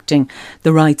respecting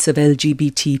the rights of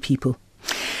LGBT people.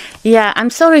 Yeah, I'm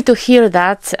sorry to hear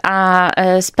that,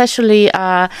 especially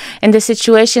in the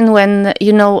situation when,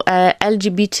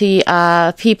 LGBT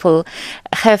people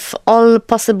have all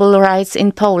possible rights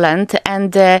in Poland.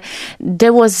 And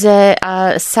there was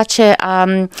such a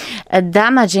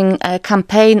damaging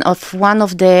campaign of one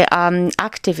of the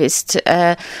activists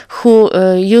who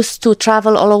used to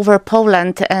travel all over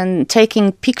Poland and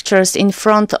taking pictures in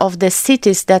front of the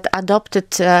cities that adopted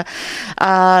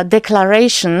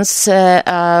declarations.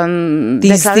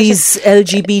 These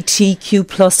LGBTQ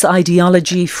plus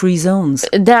ideology free zones.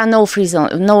 There are no free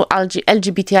zones, no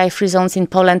LGBTI free zones in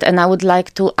Poland, and I would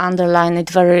like to underline it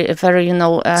very, very,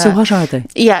 So what are they?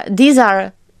 Yeah, these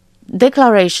are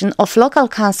declaration of local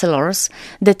councillors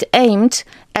that aimed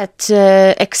at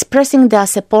expressing their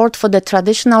support for the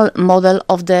traditional model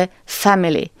of the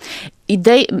family.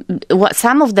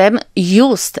 Some of them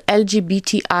used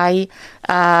LGBTI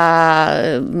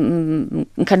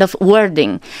kind of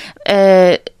wording.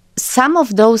 Some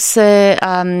of those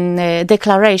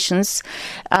declarations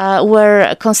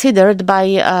were considered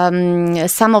by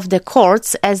some of the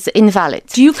courts as invalid.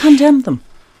 Do you condemn them?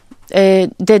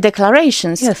 The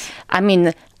declarations? Yes. I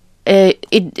mean,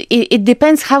 it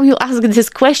depends how you ask this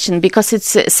question, because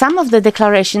it's some of the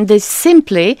declarations, they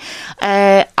simply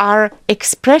are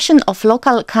expression of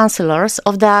local councillors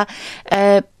of their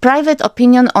private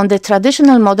opinion on the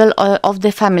traditional model of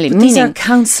the family. But these are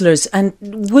councillors, and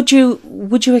would you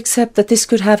accept that this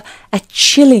could have a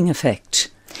chilling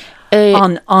effect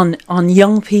on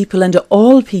young people and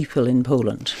all people in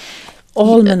Poland,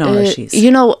 all minorities?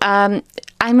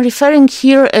 I'm referring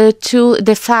here to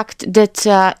the fact that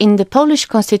in the Polish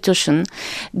constitution,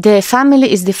 the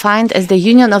family is defined as the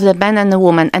union of the man and the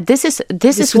woman, and this is what I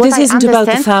understand. This isn't about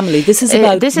the family. This is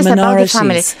about minorities. About the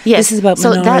family. Yes. This is about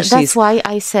minorities. That's why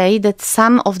I say that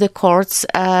some of the courts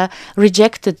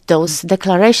rejected those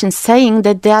declarations, saying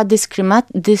that they are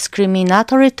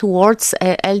discriminatory towards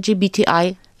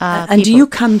LGBTI and people. do you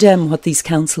condemn what these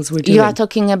councils were doing? You are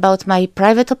talking about my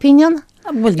private opinion?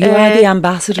 Well, you are the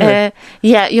ambassador.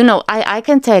 I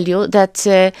can tell you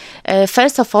that,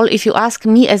 first of all, if you ask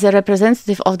me as a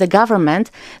representative of the government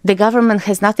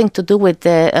has nothing to do with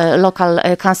the local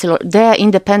council. They are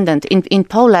independent. In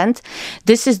Poland,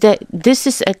 this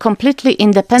is a completely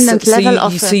independent level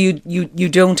of... So you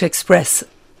don't express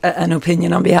an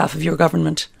opinion on behalf of your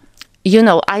government?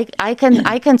 I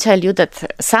can tell you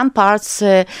that some parts,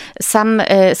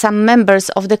 some members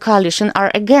of the coalition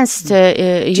are against. Do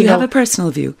you have a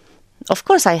personal view? Of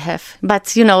course I have,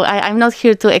 but I'm not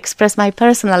here to express my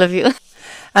personal view.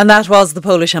 And that was the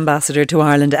Polish ambassador to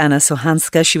Ireland, Anna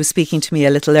Sochanska. She was speaking to me a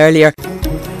little earlier.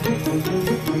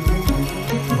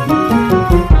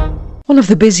 One of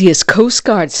the busiest Coast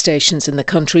Guard stations in the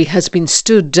country has been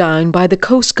stood down by the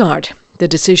Coast Guard. The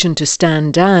decision to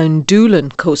stand down Doolin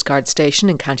Coast Guard Station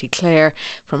in County Clare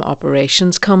from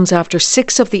operations comes after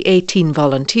 6 of the 18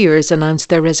 volunteers announced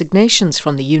their resignations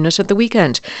from the unit at the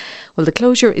weekend. Well, the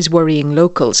closure is worrying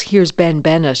locals. Here's Ben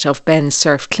Bennett of Ben's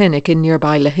Surf Clinic in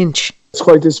nearby Lahinch. It's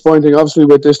quite disappointing, obviously,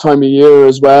 with this time of year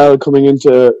as well, coming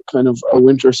into kind of a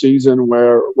winter season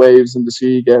where waves in the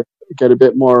sea get a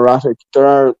bit more erratic. There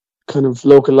are kind of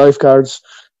local lifeguards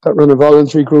that run a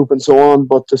voluntary group and so on,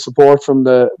 but the support from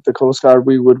the Coast Guard,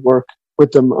 we would work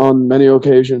with them on many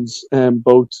occasions,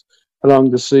 both along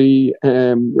the sea,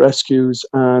 rescues,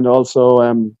 and also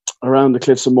around the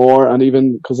Cliffs of Moher, and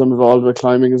even because I'm involved with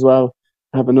climbing as well,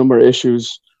 I have a number of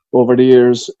issues over the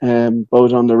years,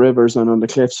 both on the rivers and on the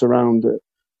cliffs around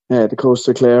the coast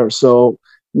of Clare. So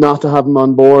not to have them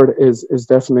on board is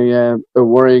definitely a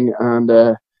worrying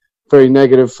and very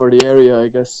negative for the area, I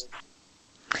guess.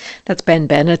 That's Ben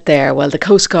Bennett there. Well, the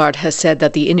Coast Guard has said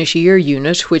that the Inisheer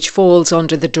unit, which falls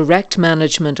under the direct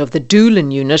management of the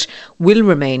Doolin unit, will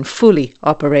remain fully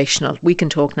operational. We can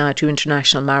talk now to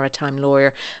international maritime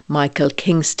lawyer Michael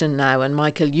Kingston now. And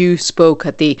Michael, you spoke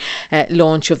at the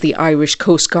launch of the Irish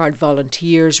Coast Guard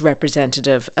Volunteers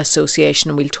Representative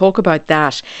Association, and we'll talk about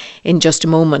that in just a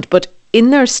moment. But in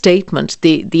their statement,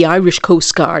 the Irish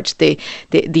Coast Guard,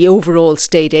 the overall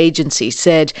state agency,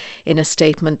 said in a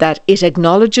statement that it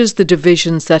acknowledges the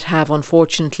divisions that have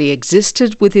unfortunately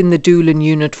existed within the Doolin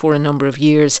unit for a number of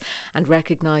years and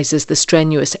recognises the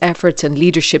strenuous efforts and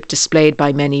leadership displayed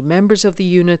by many members of the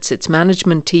units, its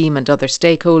management team and other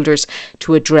stakeholders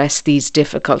to address these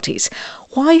difficulties.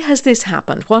 Why has this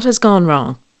happened? What has gone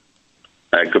wrong?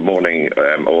 Good morning,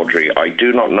 Audrey. I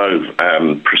do not know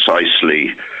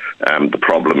precisely the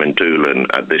problem in Doolin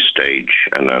at this stage,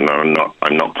 and I'm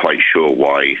not quite sure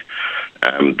why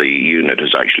the unit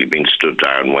has actually been stood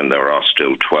down when there are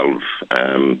still 12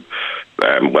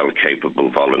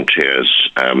 well-capable volunteers.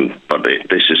 But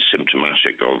this is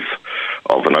symptomatic of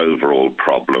an overall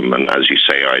problem. And as you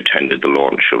say, I attended the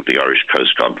launch of the Irish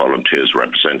Coast Guard Volunteers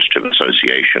Representative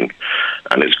Association,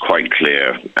 and it's quite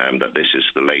clear that this is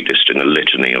the latest in a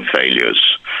litany of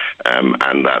failures,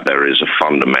 and that there is a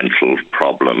fundamental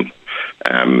problem,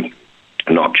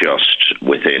 not just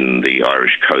within the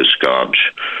Irish Coast Guard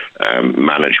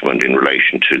management in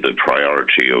relation to the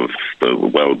priority of the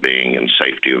well-being and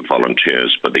safety of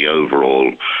volunteers, but the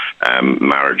overall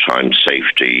maritime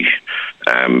safety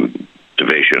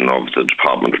division of the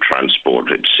Department of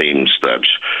Transport. It seems that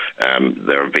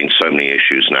there have been so many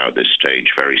issues now at this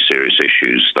stage, very serious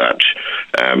issues, that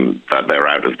they're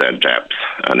out of their depth,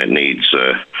 and it needs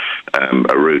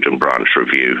a root and branch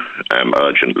review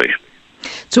urgently.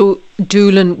 So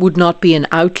Doolin would not be an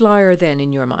outlier then,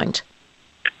 in your mind?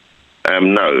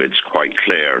 No, it's quite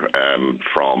clear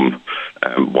from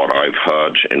what I've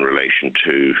heard in relation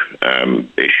to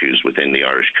issues within the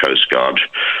Irish Coast Guard.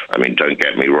 I mean, don't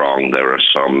get me wrong, there are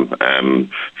some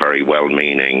very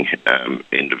well-meaning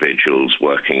individuals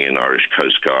working in Irish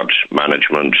Coast Guard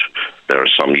management. There are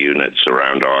some units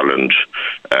around Ireland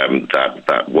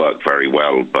that work very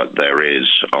well, but there is,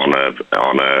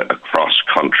 on a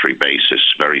cross-country basis,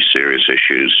 very serious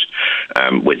issues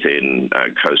within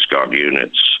Coast Guard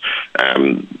units.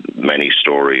 Many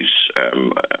stories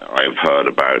I've heard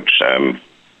about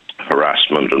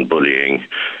harassment and bullying,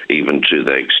 even to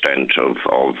the extent of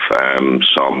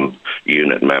some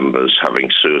unit members having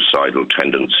suicidal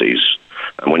tendencies.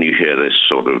 And when you hear this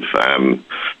sort of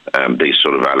these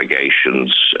sort of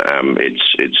allegations,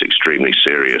 it's extremely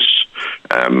serious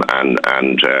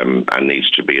and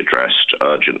needs to be addressed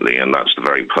urgently. And that's the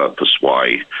very purpose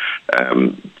why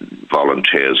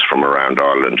volunteers from around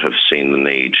Ireland have seen the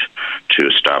need to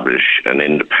establish an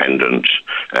independent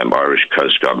Irish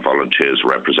Coast Guard Volunteers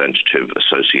Representative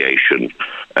Association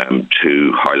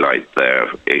to highlight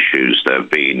their issues. There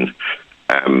have been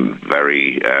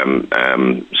very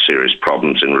serious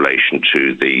problems in relation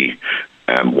to the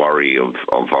worry of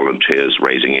volunteers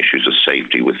raising issues of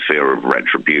safety with fear of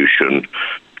retribution,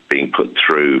 being put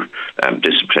through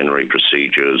disciplinary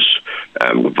procedures.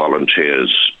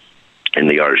 Volunteers in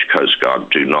the Irish Coast Guard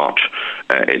do not,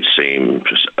 it seems,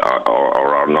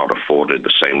 or are not afforded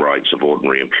the same rights of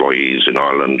ordinary employees in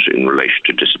Ireland in relation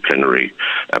to disciplinary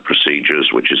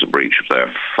procedures, which is a breach of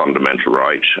their fundamental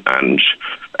right, and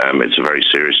it's a very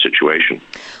serious situation.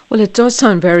 Well, it does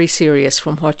sound very serious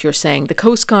from what you're saying. The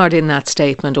Coast Guard in that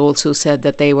statement also said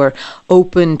that they were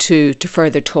open to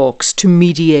further talks, to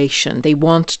mediation. They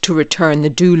want to return the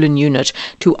Doolin unit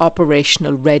to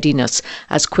operational readiness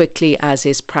as quickly as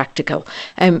is practical.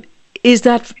 Is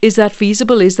that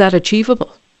feasible? Is that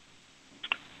achievable?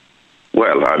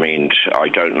 Well, I mean, I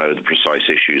don't know the precise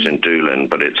issues in Doolin,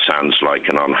 but it sounds like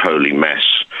an unholy mess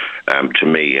to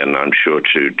me, and I'm sure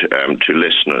to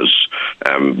listeners.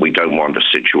 We don't want a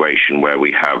situation where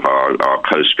we have our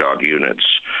Coast Guard units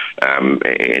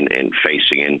in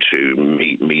facing into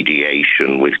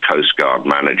mediation with Coast Guard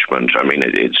management. I mean,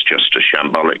 it's just a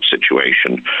shambolic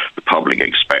situation. The public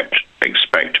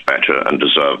expect better and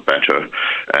deserve better.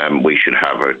 We should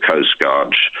have a Coast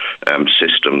Guard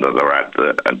system that are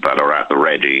at the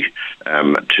ready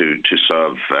to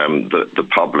serve the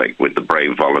public with the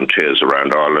brave volunteers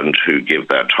around Ireland who give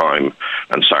their time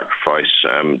and sacrifice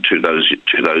to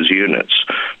those units.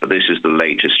 But this is the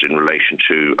latest in relation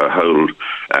to a whole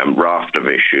raft of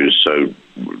issues. So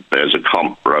there's a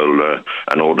Comptroller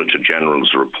and Auditor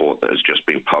General's report that has just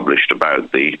been published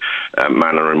about the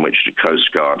manner in which the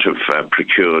Coast Guard have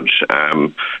procured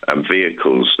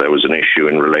vehicles. There was an issue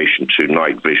in relation to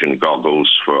night vision goggles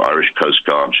for Irish Coast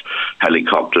Guard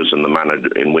helicopters and the manner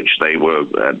in which they were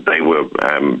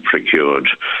procured,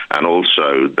 and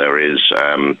also there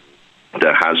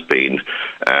has been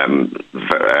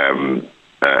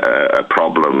a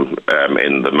problem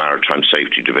in the Maritime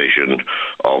Safety Division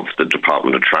of the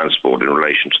Department of Transport in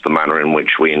relation to the manner in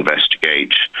which we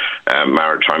investigate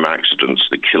maritime accidents.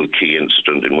 The Kilkee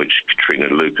incident, in which Katrina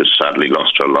Lucas sadly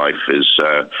lost her life, is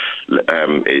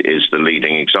the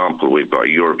leading example. We've got a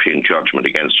European judgment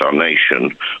against our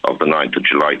nation of the 9th of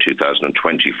July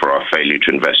 2020 for our failure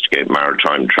to investigate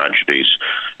maritime tragedies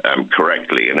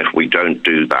correctly. And if we don't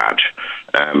do that,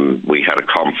 we had a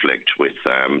conflict with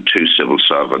two civil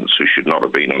servants who should not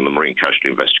have been on the Marine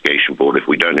Casualty Investigation Board. If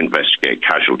we don't investigate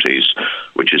casualties,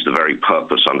 which is the very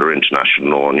purpose under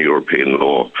international law and European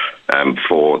law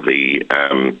for the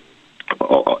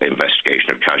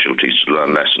investigation of casualties to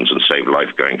learn lessons and save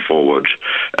life going forward,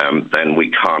 then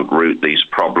we can't root these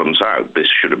problems out. This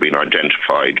should have been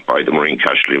identified by the Marine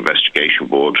Casualty Investigation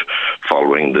Board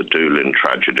following the Doolin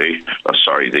tragedy,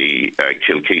 the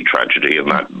Kilkee tragedy,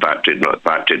 and that did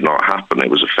not happen. It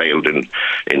was a failed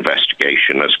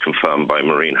investigation, as confirmed by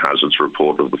Marine Hazards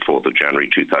Report of the 4th of January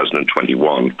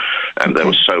 2021. And there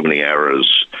were so many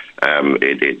errors.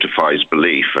 It defies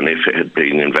belief, and if it had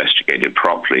been investigated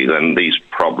properly, then these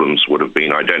problems would have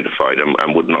been identified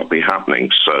and would not be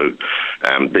happening. So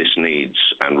this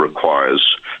needs and requires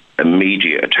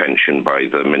immediate attention by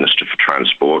the Minister for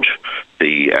Transport.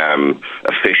 The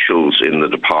officials in the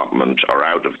department are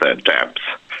out of their depth.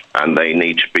 and they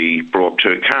need to be brought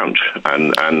to account.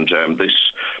 And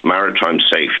this maritime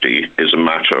safety is a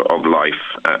matter of life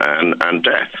and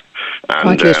death. And,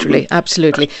 quite literally,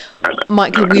 absolutely.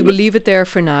 Michael, we will leave it there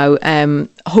for now.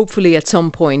 Hopefully at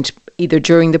some point, either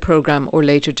during the programme or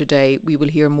later today, we will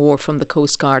hear more from the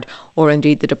Coast Guard or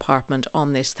indeed the department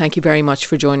on this. Thank you very much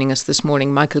for joining us this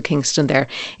morning. Michael Kingston there,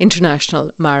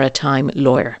 international maritime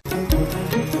lawyer.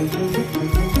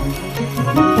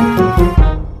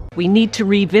 We need to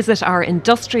revisit our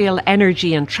industrial,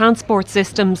 energy and transport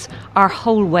systems, our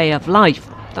whole way of life.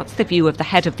 That's the view of the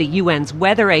head of the UN's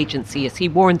weather agency, as he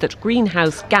warned that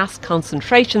greenhouse gas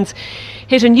concentrations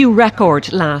hit a new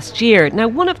record last year. Now,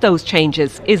 one of those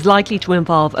changes is likely to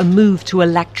involve a move to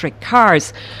electric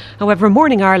cars. However,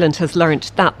 Morning Ireland has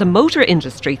learnt that the motor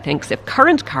industry thinks if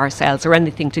current car sales are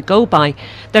anything to go by,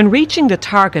 then reaching the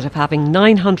target of having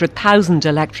 900,000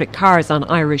 electric cars on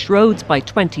Irish roads by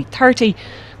 2030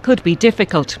 could be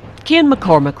difficult. Cian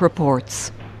McCormack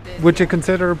reports. Would you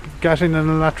consider getting an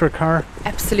electric car?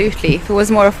 Absolutely. If it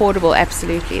was more affordable,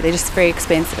 absolutely. They're just very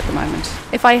expensive at the moment.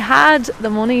 If I had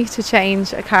the money to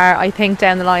change a car, I think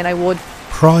down the line I would.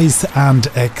 Price and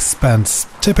expense.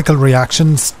 Typical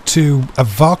reactions to a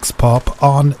vox pop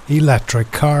on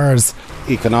electric cars.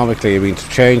 Economically, to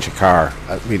change a car,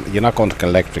 you're not going to get an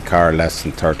electric car less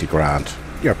than 30 grand.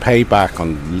 Your payback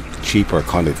on cheaper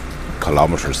kind of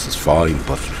kilometres is fine,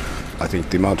 but I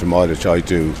think the amount of mileage I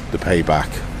do, the payback,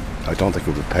 I don't think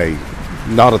it would pay.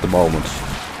 Not at the moment.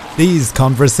 These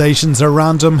conversations are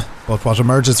random, but what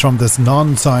emerges from this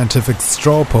non-scientific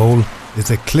straw poll is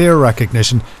a clear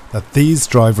recognition that these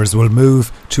drivers will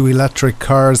move to electric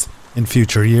cars in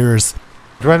future years.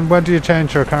 When do you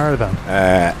change your car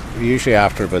then? Usually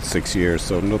after about 6 years,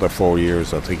 so another 4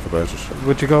 years I'll think about it.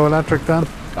 Would you go electric then?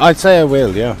 I'd say I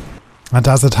will, yeah. And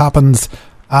as it happens,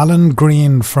 Alan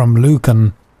Green from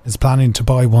Lucan is planning to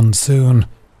buy one soon.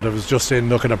 I was just in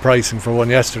looking at pricing for one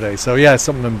yesterday, so yeah,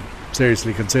 something I'm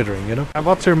seriously considering, you know. And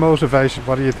what's your motivation?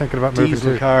 What are you thinking about moving to?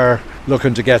 Diesel car,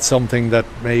 looking to get something that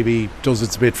maybe does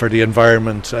its bit for the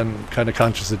environment, and kind of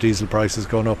conscious of diesel prices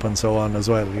going up and so on as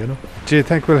well, you know. Do you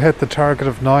think we'll hit the target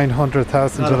of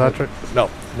 900,000 electric? No,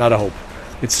 not a hope.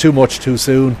 It's too much too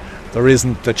soon. There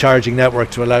isn't the charging network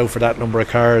to allow for that number of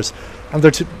cars, and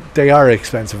they are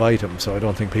expensive items, so I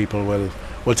don't think people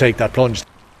will take that plunge.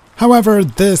 However,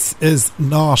 this is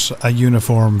not a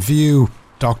uniform view.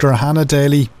 Dr. Hannah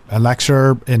Daly, a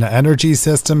lecturer in energy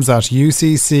systems at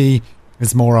UCC,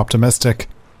 is more optimistic.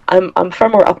 I'm far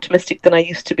more optimistic than I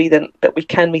used to be that we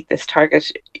can meet this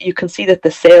target. You can see that the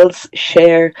sales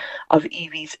share of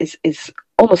EVs is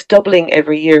almost doubling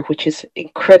every year, which is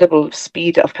incredible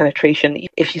speed of penetration.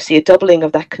 If you see a doubling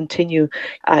of that continue,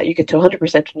 you get to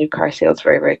 100% of new car sales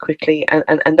very, very quickly.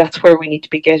 And that's where we need to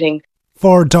be getting.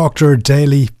 For Dr.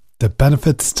 Daly, the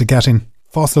benefits to getting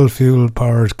fossil fuel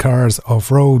powered cars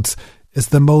off roads is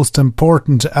the most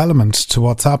important element to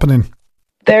what's happening.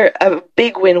 They're a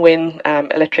big win-win,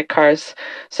 electric cars.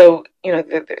 So, you know,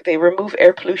 they remove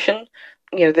air pollution.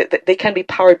 You know, they can be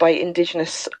powered by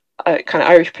indigenous kind of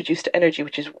Irish produced energy,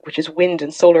 which is wind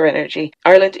and solar energy.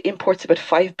 Ireland imports about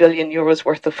 €5 billion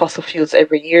worth of fossil fuels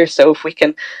every year. So if we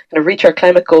can reach our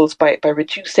climate goals by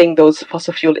reducing those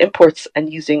fossil fuel imports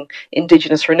and using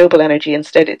indigenous renewable energy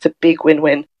instead, it's a big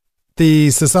win-win.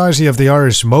 The Society of the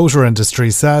Irish Motor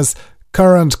Industry says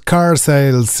current car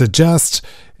sales suggest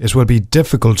it will be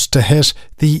difficult to hit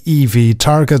the EV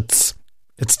targets.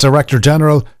 Its Director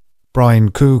General, Brian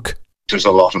Cook. There's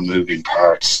a lot of moving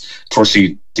parts.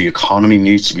 Firstly, the economy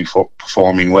needs to be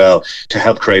performing well to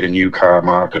help create a new car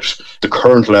market. The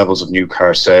current levels of new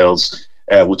car sales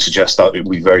would suggest that it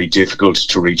would be very difficult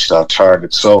to reach that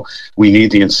target. So we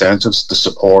need the incentives, the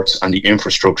support and the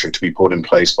infrastructure to be put in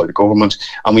place by the government,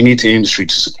 and we need the industry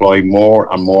to supply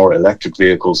more and more electric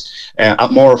vehicles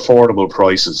at more affordable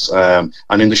prices.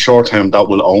 And in the short term, that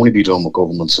will only be done with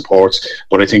government support.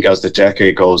 But I think as the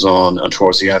decade goes on and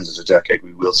towards the end of the decade,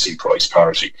 we will see price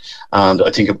parity. And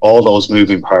I think if all those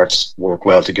moving parts work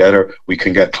well together, we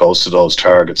can get close to those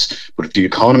targets. But if the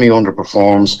economy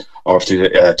underperforms, or if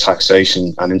the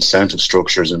taxation and incentive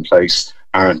structures in place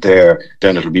aren't there,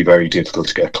 then it'll be very difficult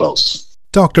to get close.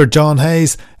 Dr. John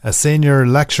Hayes, a senior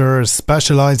lecturer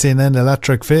specialising in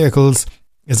electric vehicles,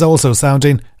 is also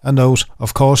sounding a note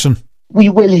of caution. We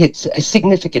will hit a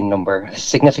significant number. A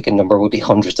significant number will be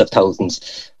hundreds of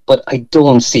thousands. But I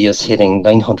don't see us hitting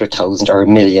 900,000 or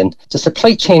 1 million. The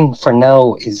supply chain for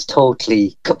now is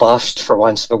totally kiboshed, for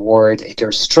want of a word.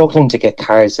 They're struggling to get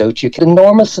cars out. The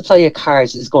normal supply of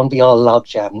cars is going to be all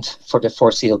log-jammed for the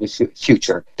foreseeable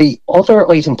future. The other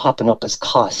item popping up is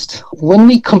cost. When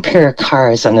we compare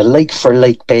cars on a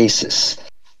like-for-like basis,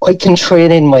 I can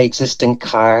trade in my existing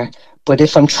car, but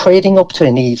if I'm trading up to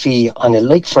an EV on a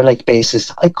like-for-like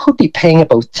basis, I could be paying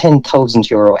about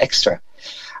 €10,000 extra.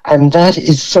 And that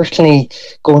is certainly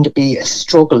going to be a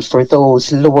struggle for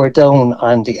those lower down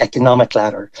on the economic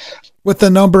ladder. With the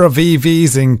number of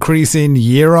EVs increasing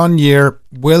year on year,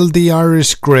 will the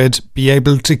Irish grid be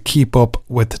able to keep up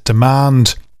with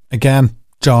demand? Again,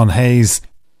 John Hayes.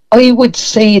 I would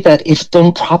say that if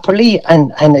done properly,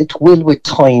 and it will with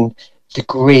time, the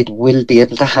grid will be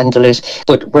able to handle it,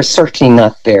 but we're certainly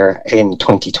not there in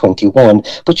 2021.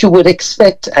 But you would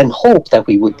expect and hope that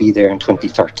we would be there in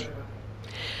 2030.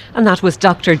 And that was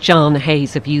Dr. John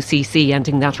Hayes of UCC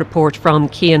ending that report from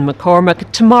Cian McCormack.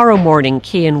 Tomorrow morning,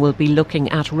 Cian will be looking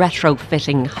at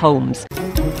retrofitting homes.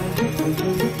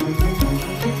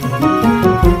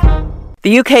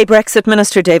 The UK Brexit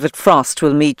Minister David Frost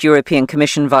will meet European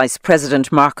Commission Vice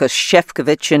President Markus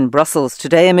Šefčovič in Brussels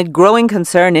today amid growing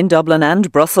concern in Dublin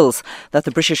and Brussels that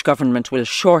the British government will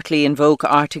shortly invoke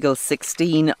Article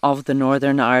 16 of the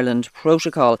Northern Ireland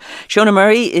Protocol. Shona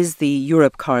Murray is the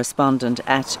Europe correspondent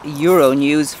at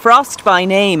Euronews. Frost by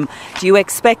name, do you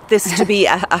expect this to be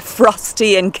a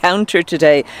frosty encounter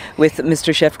today with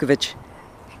Mr Šefčovič?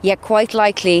 Yeah, quite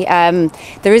likely.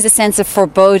 There is a sense of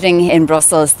foreboding in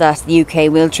Brussels that the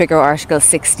UK will trigger Article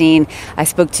 16. I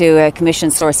spoke to a Commission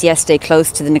source yesterday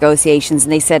close to the negotiations,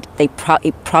 and they said it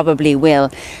probably will.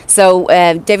 So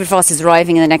David Frost is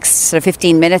arriving in the next sort of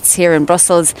 15 minutes here in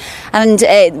Brussels, and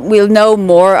we'll know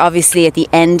more, obviously, at the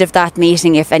end of that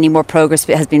meeting if any more progress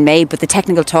has been made. But the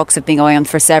technical talks have been going on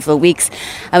for several weeks.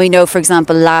 And we know, for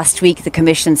example, last week the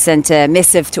Commission sent a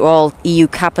missive to all EU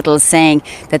capitals saying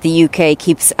that the UK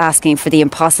keeps asking for the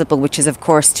impossible, which is of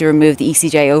course to remove the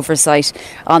ECJ oversight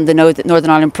on the Northern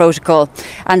Ireland Protocol.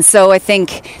 And so I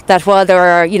think that while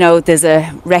there's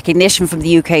a recognition from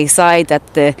the UK side that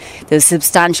there's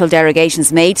substantial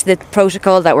derogations made to the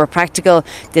protocol that were practical,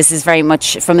 this is very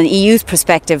much, from an EU's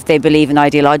perspective, they believe, an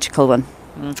ideological one.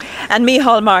 And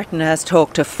Micheál Martin has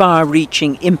talked of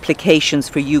far-reaching implications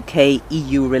for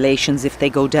UK-EU relations if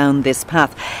they go down this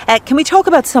path. Can we talk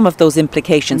about some of those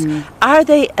implications? Are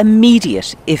they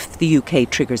immediate if the UK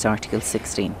triggers Article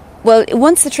 16? Well,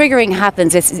 once the triggering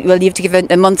happens, you have to give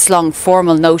a months-long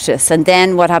formal notice, and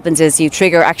then what happens is you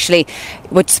trigger. Actually,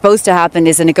 what's supposed to happen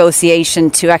is a negotiation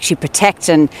to actually protect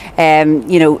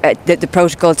the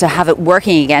protocol, to have it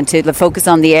working again, to focus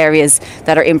on the areas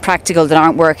that are impractical, that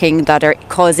aren't working, that are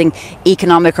causing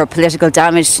economic or political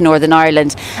damage to Northern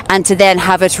Ireland, and to then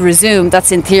have it resume.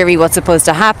 That's in theory what's supposed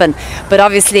to happen, but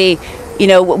obviously, we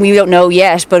don't know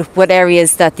yet. But what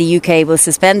areas that the UK will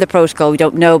suspend the protocol, we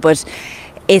don't know, but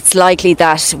it's likely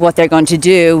that what they're going to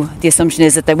do, the assumption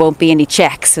is that there won't be any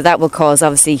checks. So that will cause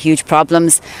obviously huge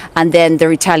problems. And then the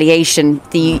retaliation,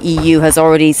 the EU has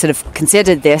already sort of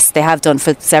considered this. They have done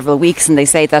for several weeks, and they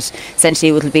say that essentially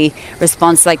it will be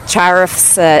response like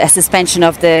tariffs, a suspension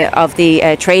of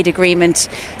the trade agreement.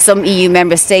 Some EU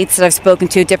member states that I've spoken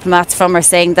to, diplomats from, are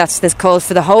saying that this calls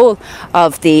for the whole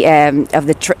of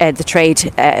the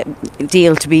trade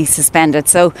deal to be suspended.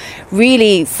 So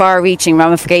really far-reaching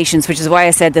ramifications, which is why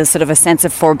I said there's sort of a sense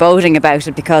of foreboding about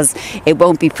it, because it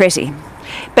won't be pretty.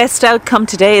 Best outcome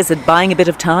today, is it buying a bit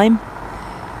of time?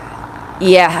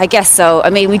 Yeah, I guess so. I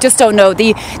mean, we just don't know.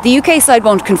 The UK side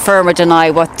won't confirm or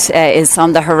deny what is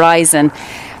on the horizon.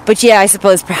 But yeah, I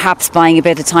suppose perhaps buying a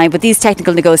bit of time. But these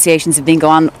technical negotiations have been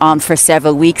going on for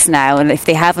several weeks now, and if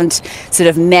they haven't sort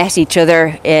of met each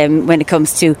other when it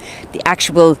comes to the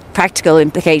actual practical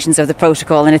implications of the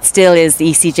protocol, and it still is the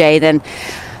ECJ, then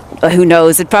who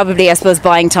knows? It probably, I suppose,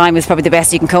 buying time is probably the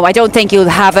best you can come. I don't think you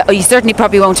certainly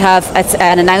probably won't have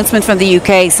an announcement from the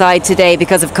UK side today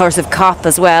because, of course, of COP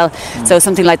as well. So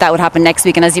something like that would happen next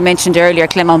week. And as you mentioned earlier,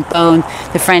 Clément Beaune,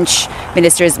 the French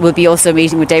ministers, will be also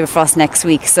meeting with David Frost next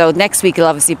week. So next week will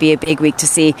obviously be a big week to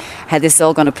see how this is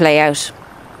all going to play out.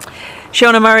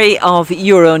 Shona Murray of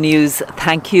Euronews,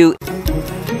 thank you.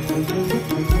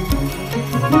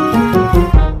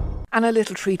 And a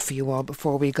little treat for you all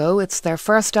before we go. It's their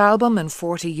first album in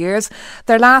 40 years.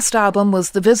 Their last album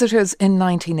was The Visitors in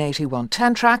 1981.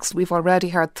 10 tracks. We've already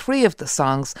heard 3 of the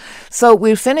songs. So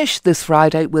we'll finish this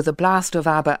Friday with a blast of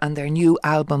ABBA and their new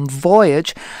album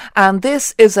Voyage. And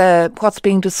this is what's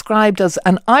being described as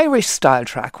an Irish style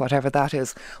track, whatever that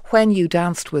is, When You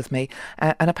Danced With Me,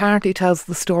 and apparently tells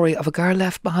the story of a girl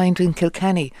left behind in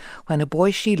Kilkenny when a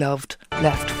boy she loved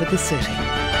left for the city.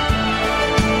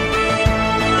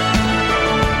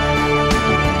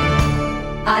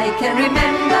 I can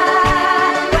remember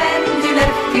when you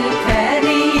left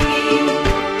Kilkenny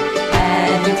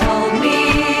and you told me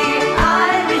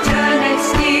I'd return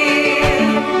next year.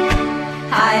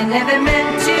 I never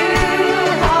meant to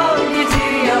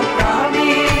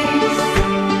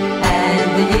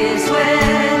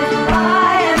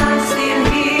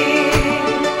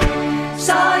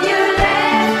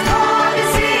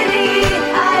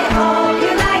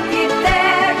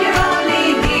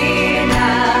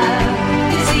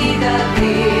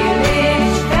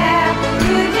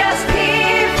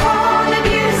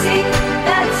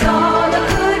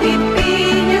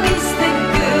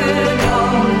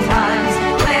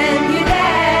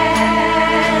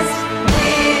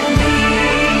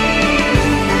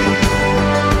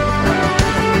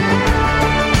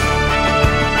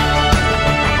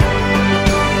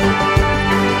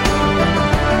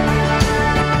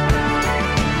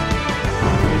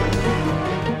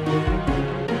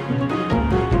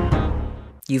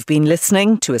You've been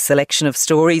listening to a selection of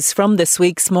stories from this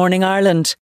week's Morning Ireland.